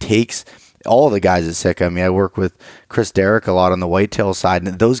said, he takes all the guys at Sitka. I mean, I work with Chris Derrick a lot on the whitetail side,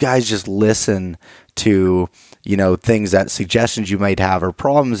 and those guys just listen to, things, that suggestions you might have or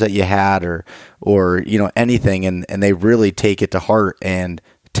problems that you had or anything. And they really take it to heart and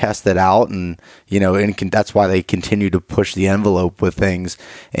test it out. And, that's why they continue to push the envelope with things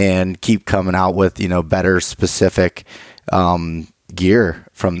and keep coming out with, better specific, gear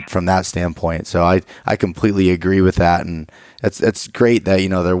from that standpoint. So I completely agree with that. And it's great that,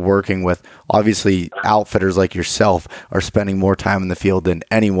 they're working with, obviously, outfitters like yourself are spending more time in the field than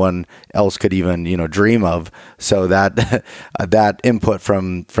anyone else could even, dream of. So that, that input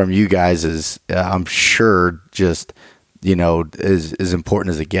from you guys is, I'm sure, just, is as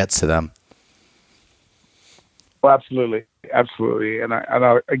important as it gets to them. Well, absolutely. Absolutely. And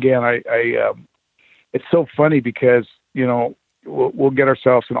I it's so funny because, we'll get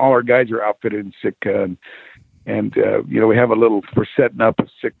ourselves, and all our guides are outfitted in Sitka, and we have we're setting up a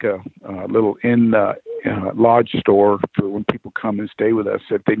Sitka little lodge store for when people come and stay with us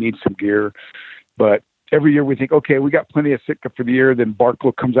if they need some gear. But every year we think, okay, we got plenty of Sitka for the year. Then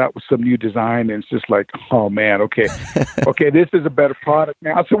Barklow comes out with some new design, and it's just like, oh man, okay, this is a better product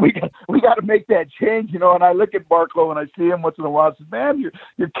now. So we got to make that change, And I look at Barklow and I see him once in a while. I say, man,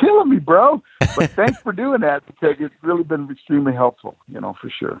 you're killing me, bro. But thanks for doing that, because it's really been extremely helpful, for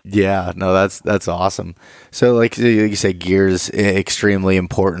sure. Yeah, no, that's awesome. So like you say, gear is extremely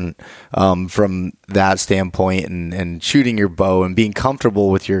important from that standpoint, and shooting your bow and being comfortable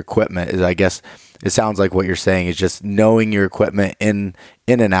with your equipment is, I guess, it sounds like what you're saying is just knowing your equipment in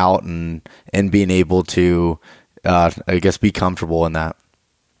and out, and being able to, I guess, be comfortable in that.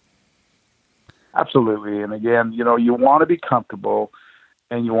 Absolutely. And again, you want to be comfortable,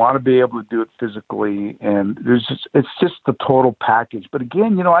 and you want to be able to do it physically. And it's just the total package. But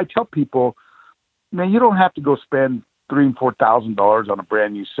again, I tell people, man, you don't have to go spend $3,000 and $4,000 on a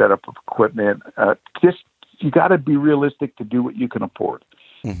brand new setup of equipment. You got to be realistic to do what you can afford.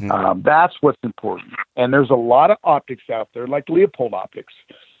 Mm-hmm. That's what's important. And there's a lot of optics out there, like Leupold optics.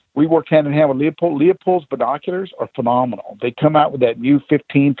 We work hand in hand with Leupold. Leupold's binoculars are phenomenal. They come out with that new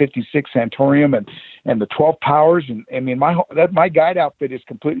 1556 Santorium and the 12 powers. And I mean, my guide outfit is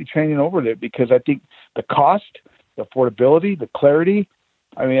completely training over it, because I think the cost, the affordability, the clarity.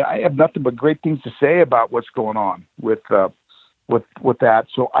 I mean, I have nothing but great things to say about what's going on with that.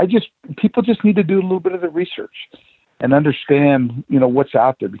 So people just need to do a little bit of the research and understand, what's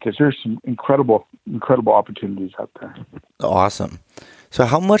out there, because there's some incredible opportunities out there. Awesome. So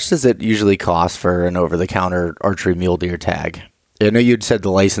how much does it usually cost for an over-the-counter archery mule deer tag? I know you'd said the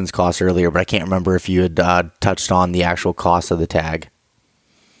license cost earlier, but I can't remember if you had touched on the actual cost of the tag.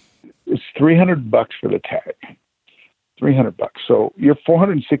 It's $300 for the tag. $300. So you're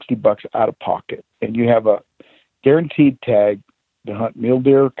 $460 out of pocket, and you have a guaranteed tag to hunt mule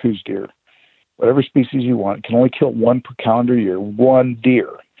deer or coos deer, whatever species you want. You can only kill one per calendar year, one deer.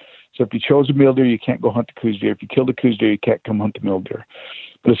 So if you chose a mule deer, you can't go hunt the coos deer. If you killed a coos deer, you can't come hunt the mule deer.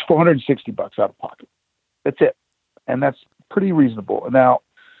 But it's $460 out of pocket. That's it. And that's pretty reasonable. Now,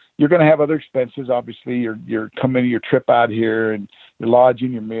 you're going to have other expenses. Obviously, you're coming your trip out here, and your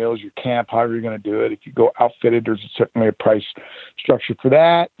lodging, your meals, your camp, however you're going to do it. If you go outfitted, there's certainly a price structure for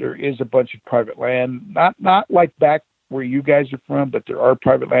that. There is a bunch of private land, not like back where you guys are from, but there are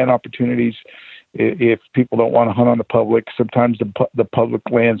private land opportunities. If people don't want to hunt on the public, sometimes the public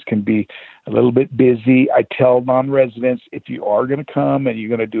lands can be a little bit busy. I tell non-residents, if you are going to come and you're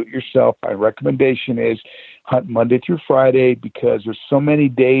going to do it yourself, my recommendation is hunt Monday through Friday, because there's so many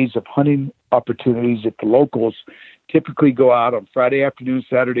days of hunting opportunities that the locals typically go out on Friday afternoon,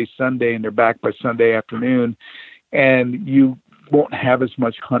 Saturday, Sunday, and they're back by Sunday afternoon. And you won't have as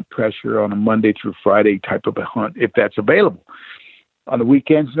much hunt pressure on a Monday through Friday type of a hunt, if that's available. On the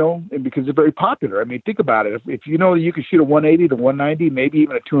weekends, no, because they're very popular. I mean, think about it. If you know you can shoot a 180 to 190, maybe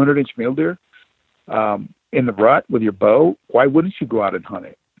even a 200-inch mule deer in the rut with your bow, why wouldn't you go out and hunt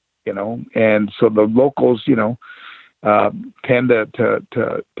it? And so the locals, tend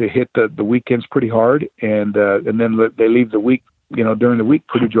to hit the weekends pretty hard, and then they leave the week, during the week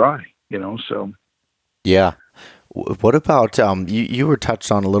pretty dry, So yeah. What about you were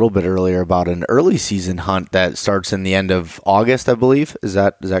touched on a little bit earlier about an early season hunt that starts in the end of August, I believe. Is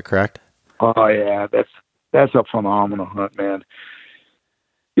that correct? Oh yeah, that's a phenomenal hunt, man.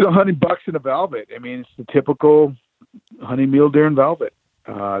 Hunting bucks in the velvet. I mean, it's the typical hunting mule deer in velvet.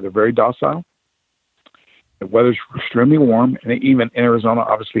 They're very docile. The weather's extremely warm, and even in Arizona,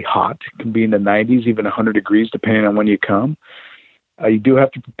 obviously hot. It can be in the 90s, even 100 degrees, depending on when you come. You do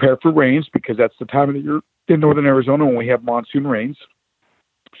have to prepare for rains, because that's the time of the year in northern Arizona when we have monsoon rains.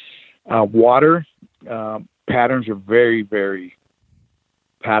 Water patterns are very, very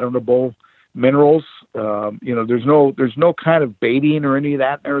patternable. Minerals, there's no kind of baiting or any of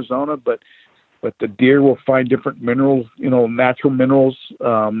that in Arizona, but the deer will find different minerals, natural minerals,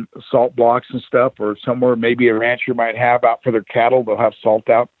 salt blocks and stuff, or somewhere maybe a rancher might have out for their cattle. They'll have salt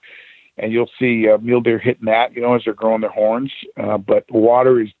out. And you'll see mule deer hitting that, as they're growing their horns. But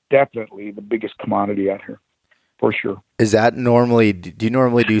water is definitely the biggest commodity out here, for sure. Is that do you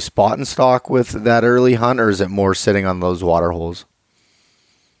normally do spot and stalk with that early hunt, or is it more sitting on those water holes?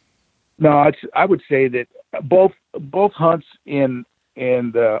 No, I would say that both hunts in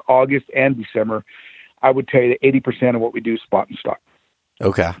August and December, I would tell you that 80% of what we do is spot and stalk.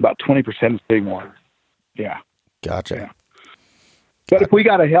 Okay. About 20% is sitting water. Yeah. Gotcha. Yeah. But if we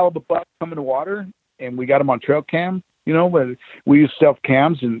got a hell of a buck coming to water and we got them on trail cam, we use self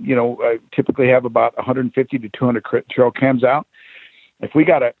cams, and I typically have about 150 to 200 trail cams out. If we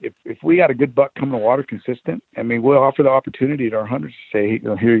got a good buck coming to water consistent, I mean, we'll offer the opportunity to our hunters to say,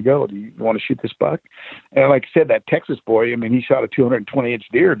 here you go. Do you want to shoot this buck? And like I said, that Texas boy, I mean, he shot a 220-inch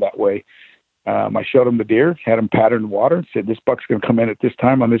deer that way. I showed him the deer, had him pattern the water, said, this buck's going to come in at this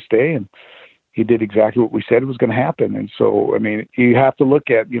time on this day. And he did exactly what we said was going to happen. And so, I mean, you have to look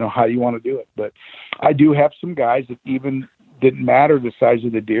at, how you want to do it. But I do have some guys that even didn't matter the size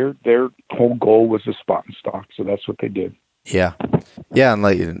of the deer. Their whole goal was the spot and stalk. So that's what they did. Yeah. Yeah. And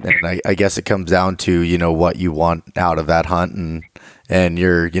I guess it comes down to, what you want out of that hunt and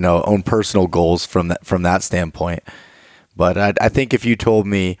your, own personal goals from that standpoint. But I think if you told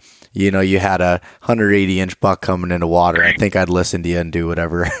me, you had a 180-inch buck coming into water, I think I'd listen to you and do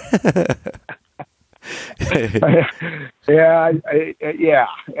whatever. Yeah.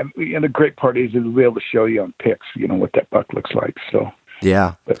 And the great part is we'll be able to show you on pics, what that buck looks like. So,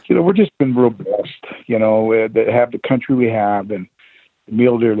 yeah. But, we're just been real blessed, that have the country we have and the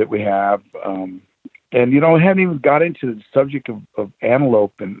mule deer that we have. And, we haven't even got into the subject of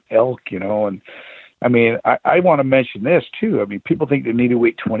antelope and elk, and I mean, I want to mention this too. I mean, people think they need to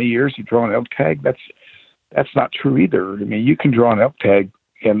wait 20 years to draw an elk tag. That's not true either. I mean, you can draw an elk tag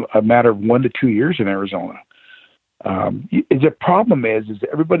in a matter of 1 to 2 years in Arizona. The problem is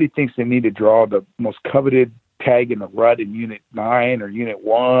everybody thinks they need to draw the most coveted tag in the rut in Unit 9 or Unit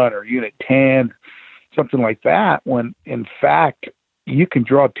 1 or Unit 10, something like that, when in fact you can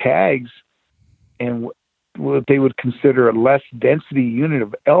draw tags and what they would consider a less density unit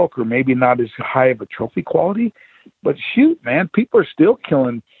of elk, or maybe not as high of a trophy quality. But shoot, man, people are still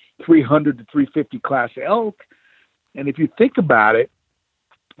killing 300 to 350 class elk. And if you think about it,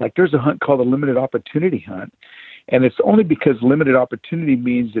 like there's a hunt called a limited opportunity hunt. And it's only because limited opportunity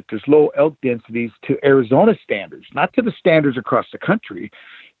means that there's low elk densities to Arizona standards, not to the standards across the country,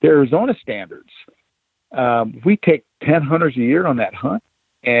 the Arizona standards. We take 10 hunters a year on that hunt,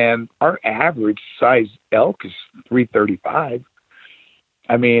 and our average size elk is 335.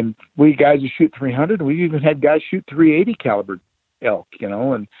 I mean, we guys who shoot 300, we even had guys shoot 380 caliber elk,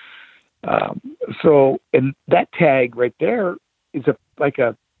 and so that tag right there is like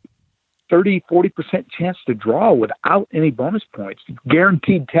a 30-40% chance to draw without any bonus points.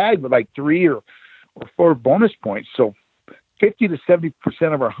 Guaranteed tag with like 3 or 4 bonus points. So 50 to 70%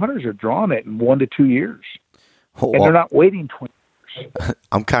 of our hunters are drawing it in 1 to 2 years, and they're not waiting 20 years.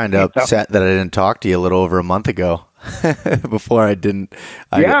 I'm kind of upset that I didn't talk to you a little over a month ago before I didn't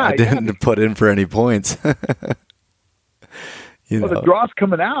put in for any points. Well, the draw's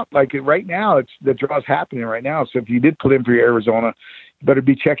coming out. Like right now, the draw's happening right now. So if you did put in for your Arizona, you better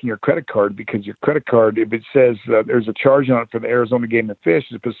be checking your credit card, because your credit card, if it says there's a charge on it for the Arizona Game and Fish,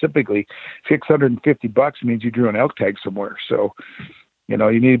 specifically $650, means you drew an elk tag somewhere. So, you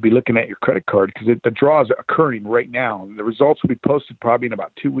need to be looking at your credit card, because the draw is occurring right now. The results will be posted probably in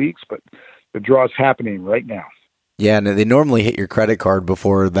about 2 weeks, but the draw is happening right now. Yeah, and they normally hit your credit card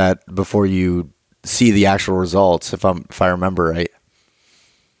before you see the actual results, if I remember right.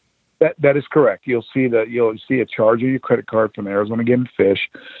 That is correct. You'll see a charge on your credit card from Arizona Game and Fish.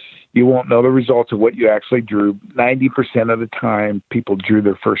 You won't know the results of what you actually drew. 90% of the time, people drew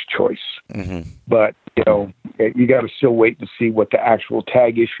their first choice. Mm-hmm. But you got to still wait to see what the actual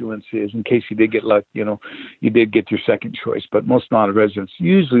tag issuance is, in case you did get luck. You did get your second choice. But most non-residents,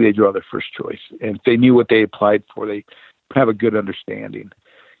 usually they draw their first choice, and if they knew what they applied for, they have a good understanding.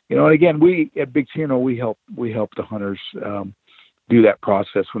 And again, we at Big Chino, we help the hunters do that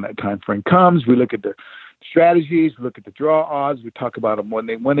process when that time frame comes. We look at the strategies, we look at the draw odds, we talk about them when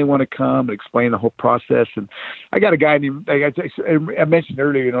they want to come, and explain the whole process. And I got a guy named, I mentioned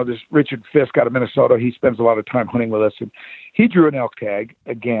earlier, this Richard Fisk out of Minnesota. He spends a lot of time hunting with us, and he drew an elk tag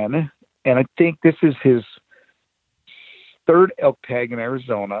again. And I think this is his third elk tag in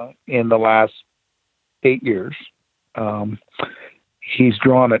Arizona in the last 8 years. He's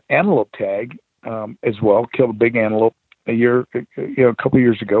drawn an antelope tag as well, killed a big antelope a couple of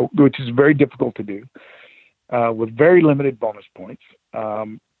years ago, which is very difficult to do, with very limited bonus points.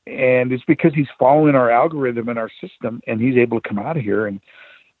 And it's because he's following our algorithm and our system, and he's able to come out of here and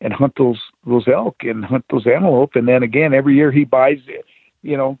hunt those elk and hunt those antelope. And then again, every year he buys,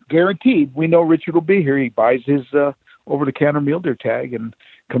 guaranteed, we know Richard will be here. He buys his over-the-counter mule deer tag and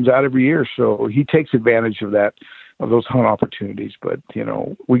comes out every year. So he takes advantage of those hunt opportunities. But,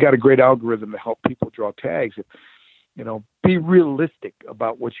 we got a great algorithm to help people draw tags. Be realistic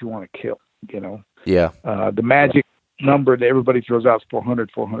about what you want to kill, Yeah. The magic number that everybody throws out is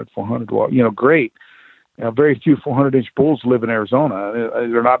 400. Well, great. Very few 400-inch bulls live in Arizona.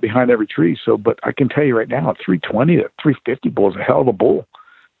 They're not behind every tree. So, but I can tell you right now, 320 to 350 bull is a hell of a bull,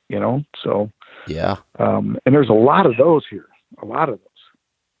 so. Yeah. And there's a lot of those here, a lot of those.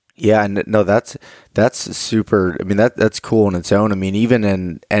 Yeah, and no, that's super. I mean, that's cool in its own. I mean, even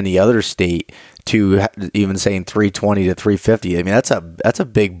in any other state, even saying 320 to 350. I mean, that's a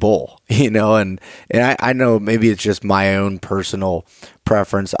big bull, And I know maybe it's just my own personal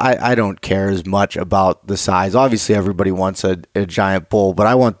preference. I don't care as much about the size. Obviously, everybody wants a giant bull, but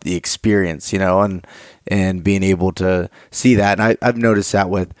I want the experience, and being able to see that. And I've noticed that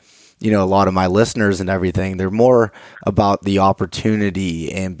with a lot of my listeners and everything. They're more about the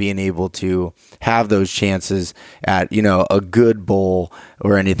opportunity and being able to have those chances at, a good bull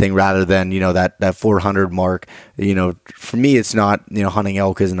or anything rather than, that 400 mark. For me, it's not, hunting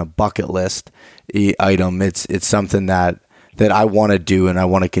elk isn't a bucket list item. It's something that I want to do and I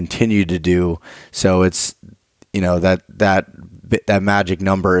want to continue to do. So it's, that magic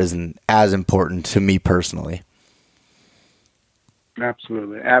number isn't as important to me personally.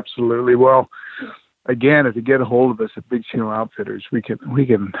 Absolutely. Well, again, if you get a hold of us at Big Chino Outfitters, we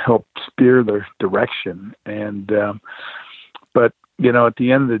can help steer the direction. And but at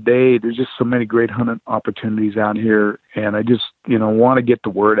the end of the day, there's just so many great hunting opportunities out here, and I just want to get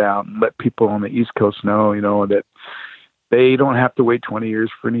the word out and let people on the East Coast know, that they don't have to wait 20 years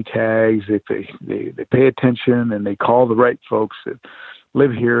for any tags. If they pay attention and they call the right folks that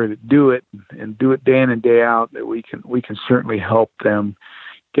live here and do it day in and day out, that we can certainly help them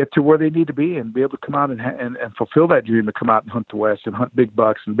get to where they need to be and be able to come out and fulfill that dream to come out and hunt the West and hunt big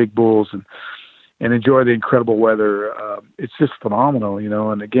bucks and big bulls and enjoy the incredible weather. It's just phenomenal,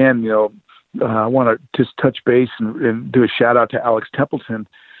 and again, I want to just touch base and do a shout out to Alex Templeton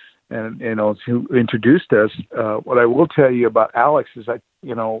and, who introduced us. What I will tell you about Alex is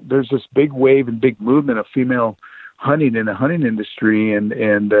there's this big wave and big movement of female hunting in the hunting industry. And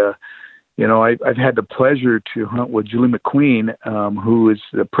I've had the pleasure to hunt with Julie McQueen, who is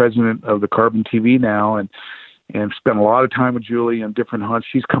the president of the Carbon TV now, and spent a lot of time with Julie on different hunts.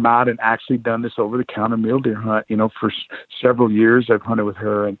 She's come out and actually done this over-the-counter mule deer hunt, for several years. I've hunted with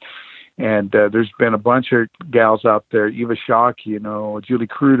her, and there's been a bunch of gals out there, Eva Schock, Julie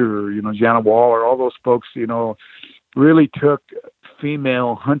Kruder, Jana Waller, all those folks, really took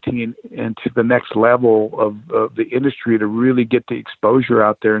female hunting into the next level of the industry to really get the exposure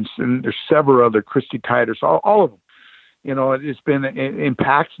out there. And there's several other, Christy Titers, all of them. It's been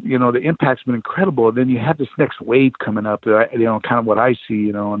impact. The impact's been incredible. And then you have this next wave coming up. Kind of what I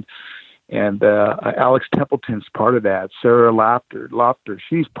see. And Alex Templeton's part of that. Sarah Lofter,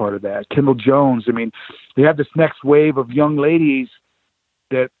 she's part of that. Kendall Jones. I mean, you have this next wave of young ladies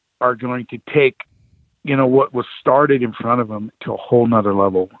that are going to take what was started in front of them to a whole nother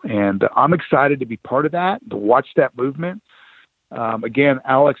level. And I'm excited to be part of that, to watch that movement. Again,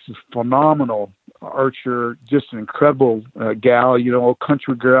 Alex is phenomenal archer, just an incredible gal,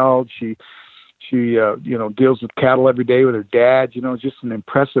 country girl. She deals with cattle every day with her dad, just an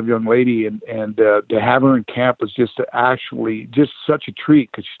impressive young lady. And to have her in camp was just actually just such a treat,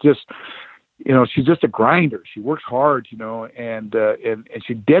 because she's just a grinder. She works hard, and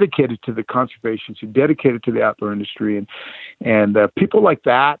she's dedicated to the conservation. She's dedicated to the outdoor industry, and people like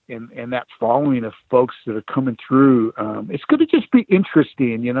that, and that following of folks that are coming through. It's going to just be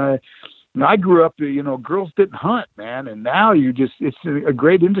interesting, I grew up, girls didn't hunt, man, and now it's a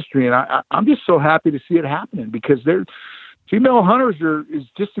great industry, and I'm just so happy to see it happening, because female hunters is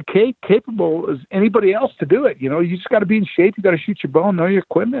just as capable as anybody else to do it. You just got to be in shape. You got to shoot your bow, know your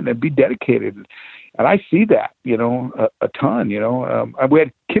equipment, and be dedicated. And I see that, a ton. We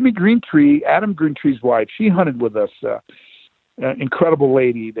had Kimmy Greentree, Adam Greentree's wife. She hunted with us. An incredible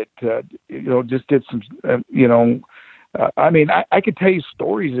lady that just did some. I could tell you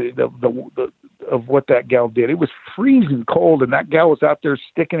stories of what that gal did. It was freezing cold, and that gal was out there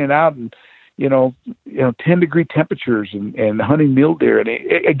sticking it out and 10-degree temperatures and hunting mule deer. And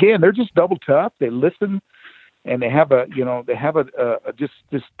again, they're just double tough. They listen, and they have a just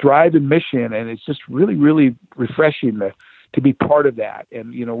this drive and mission. And it's just really, really refreshing to be part of that.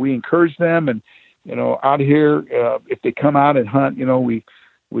 And, we encourage them, and, out here, if they come out and hunt,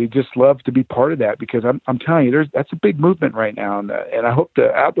 we just love to be part of that, because I'm telling you, that's a big movement right now. And I hope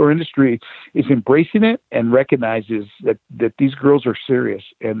the outdoor industry is embracing it and recognizes that these girls are serious,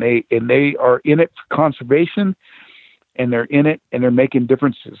 and they are in it for conservation, and they're in it and they're making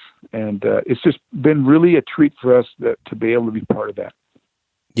differences. And it's just been really a treat for us to be able to be part of that.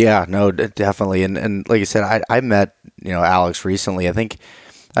 Yeah, no, definitely. And like I said, I met, Alex recently. I think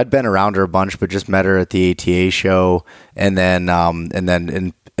I'd been around her a bunch, but just met her at the ATA show, and then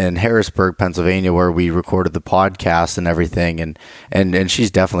in Harrisburg, Pennsylvania, where we recorded the podcast and everything, and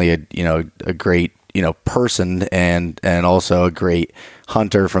she's definitely a great person and also a great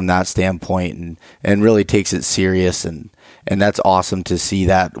hunter from that standpoint, and really takes it serious, and that's awesome to see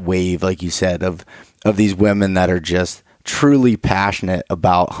that wave, like you said, of these women that are just truly passionate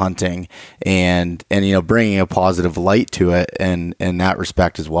about hunting and bringing a positive light to it and in that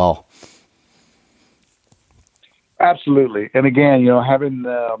respect as well. Absolutely. And again, having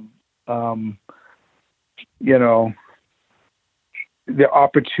the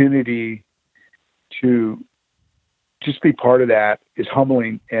opportunity to just be part of that is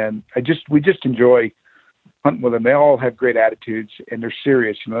humbling. And we just enjoy hunting with them. They all have great attitudes and they're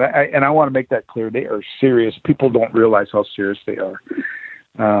serious, and I want to make that clear. They are serious. People don't realize how serious they are.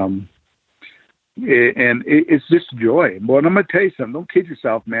 And it's just joy. But I'm going to tell you something. Don't kid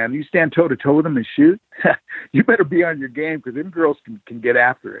yourself, man. You stand toe to toe with them and shoot. You better be on your game, because them girls can get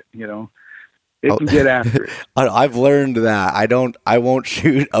after it. They can get after it. I've learned that I won't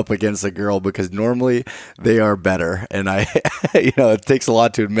shoot up against a girl, because normally they are better. And it takes a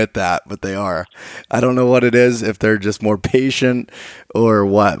lot to admit that, but they are. I don't know what it is, if they're just more patient or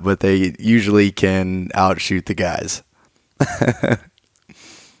what, but they usually can outshoot the guys.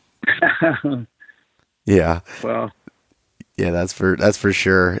 Yeah. Well, yeah, that's for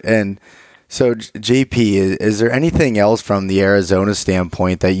sure. And so, JP, is there anything else from the Arizona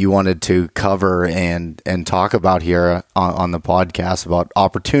standpoint that you wanted to cover and talk about here on the podcast about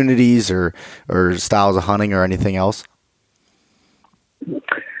opportunities or styles of hunting or anything else?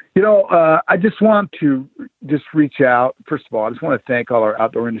 I just want to reach out. First of all, I just want to thank all our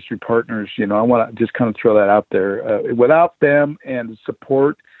outdoor industry partners. I want to just kind of throw that out there. Without them and the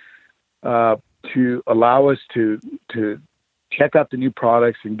support to allow us to check out the new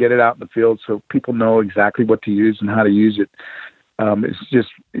products and get it out in the field so people know exactly what to use and how to use it. It's just,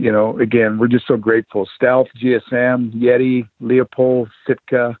 again, we're just so grateful. Stealth, GSM, Yeti, Leopold,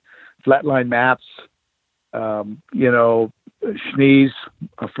 Sitka, Flatline Maps, Schnees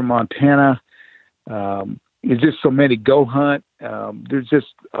from Montana. There's just so many. Go Hunt. There's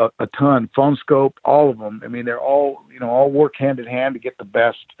just a ton. Phone Scope, all of them. I mean, they're all work hand in hand to get the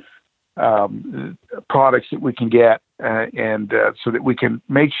best products that we can get, and so that we can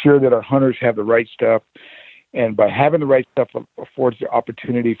make sure that our hunters have the right stuff. And by having the right stuff affords the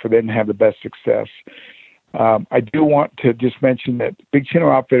opportunity for them to have the best success. I do want to just mention that Big Chino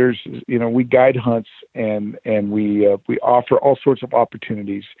Outfitters, we guide hunts and we offer all sorts of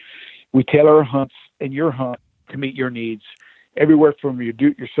opportunities. We tailor our hunts and your hunt to meet your needs, everywhere from your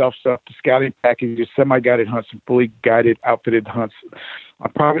do-it-yourself stuff to scouting packages, semi-guided hunts, and fully guided, outfitted hunts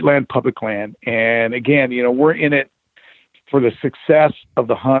on private land, public land. And again, we're in it for the success of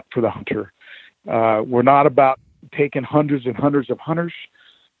the hunt for the hunter. We're not about taking hundreds and hundreds of hunters.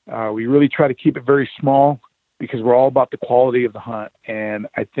 We really try to keep it very small, because we're all about the quality of the hunt. And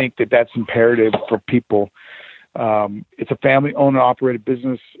I think that that's imperative for people. It's a family owned and operated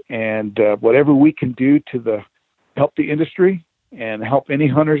business, and whatever we can do to help the industry and help any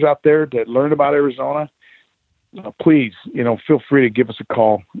hunters out there that learn about Arizona, please, feel free to give us a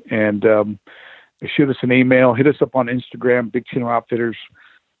call and shoot us an email, hit us up on Instagram, Big Chino Outfitters.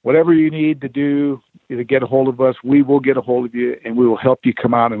 Whatever you need to do to get a hold of us, we will get a hold of you, and we will help you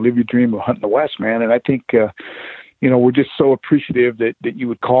come out and live your dream of hunting the West, man. And I think, we're just so appreciative that you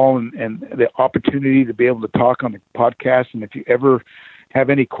would call and the opportunity to be able to talk on the podcast. And if you ever have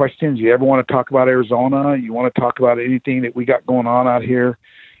any questions, you ever want to talk about Arizona, you want to talk about anything that we got going on out here,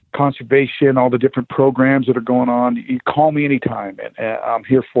 conservation, all the different programs that are going on, you call me anytime, and I'm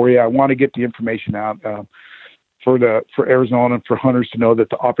here for you. I want to get the information out for Arizona and for hunters to know that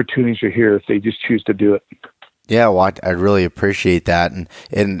the opportunities are here if they just choose to do it. Yeah, well, I really appreciate that.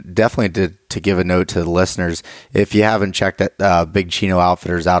 And definitely to give a note to the listeners, if you haven't checked Big Chino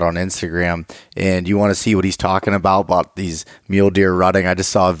Outfitters out on Instagram and you want to see what he's talking about these mule deer rutting, I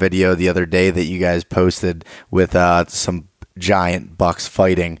just saw a video the other day that you guys posted with some giant bucks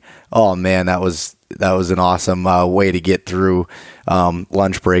fighting. Oh man, that was an awesome way to get through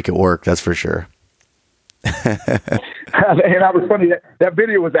lunch break at work, that's for sure. And that was funny. That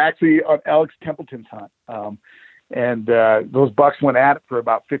video was actually on Alex Templeton's hunt. And those bucks went at it for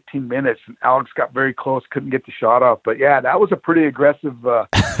about 15 minutes, and Alex got very close, couldn't get the shot off. But yeah, that was a pretty aggressive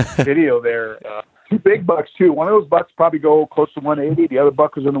video there. Two big bucks too. One of those bucks probably go close to 180. The other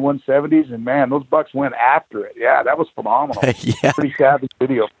buck was in the 170s, and man, those bucks went after it. Yeah, that was phenomenal. Yeah. Pretty savage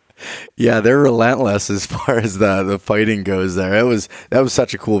video. Yeah, they're relentless as far as the fighting goes there. That was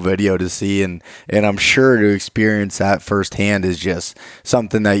such a cool video to see, and I'm sure to experience that firsthand is just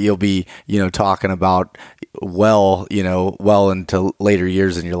something that you'll be, talking about well into later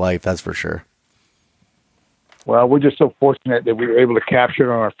years in your life, that's for sure. Well, we're just so fortunate that we were able to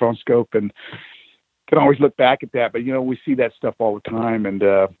capture it on our phone scope, and can always look back at that. But, we see that stuff all the time. And,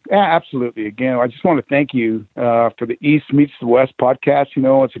 yeah, absolutely. Again, I just want to thank you for the East Meets the West podcast.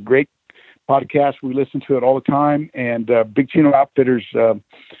 It's a great podcast. We listen to it all the time. And Big Chino Outfitters,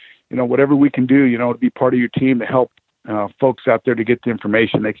 whatever we can do, to be part of your team to help folks out there to get the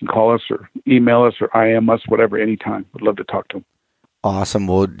information, they can call us or email us or IM us, whatever, anytime. Would love to talk to them. Awesome.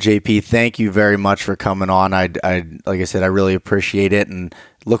 Well, JP, thank you very much for coming on. I like I said, I really appreciate it and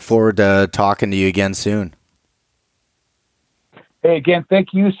look forward to talking to you again soon. Hey, again,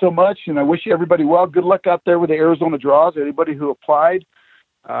 thank you so much. And I wish everybody well. Good luck out there with the Arizona draws. Anybody who applied,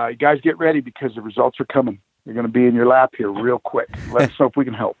 you guys get ready because the results are coming. They're going to be in your lap here real quick. Let us know if we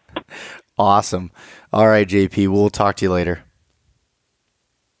can help. Awesome. All right, JP, we'll talk to you later.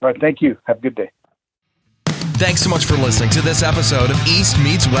 All right. Thank you. Have a good day. Thanks so much for listening to this episode of East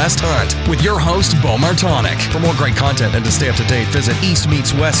Meets West Hunt with your host, Bo Martonic. For more great content and to stay up to date, visit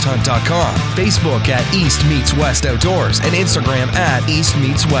eastmeetswesthunt.com, Facebook at East Meets West Outdoors, and Instagram at East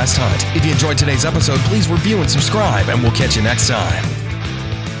Meets West Hunt. If you enjoyed today's episode, please review and subscribe, and we'll catch you next time.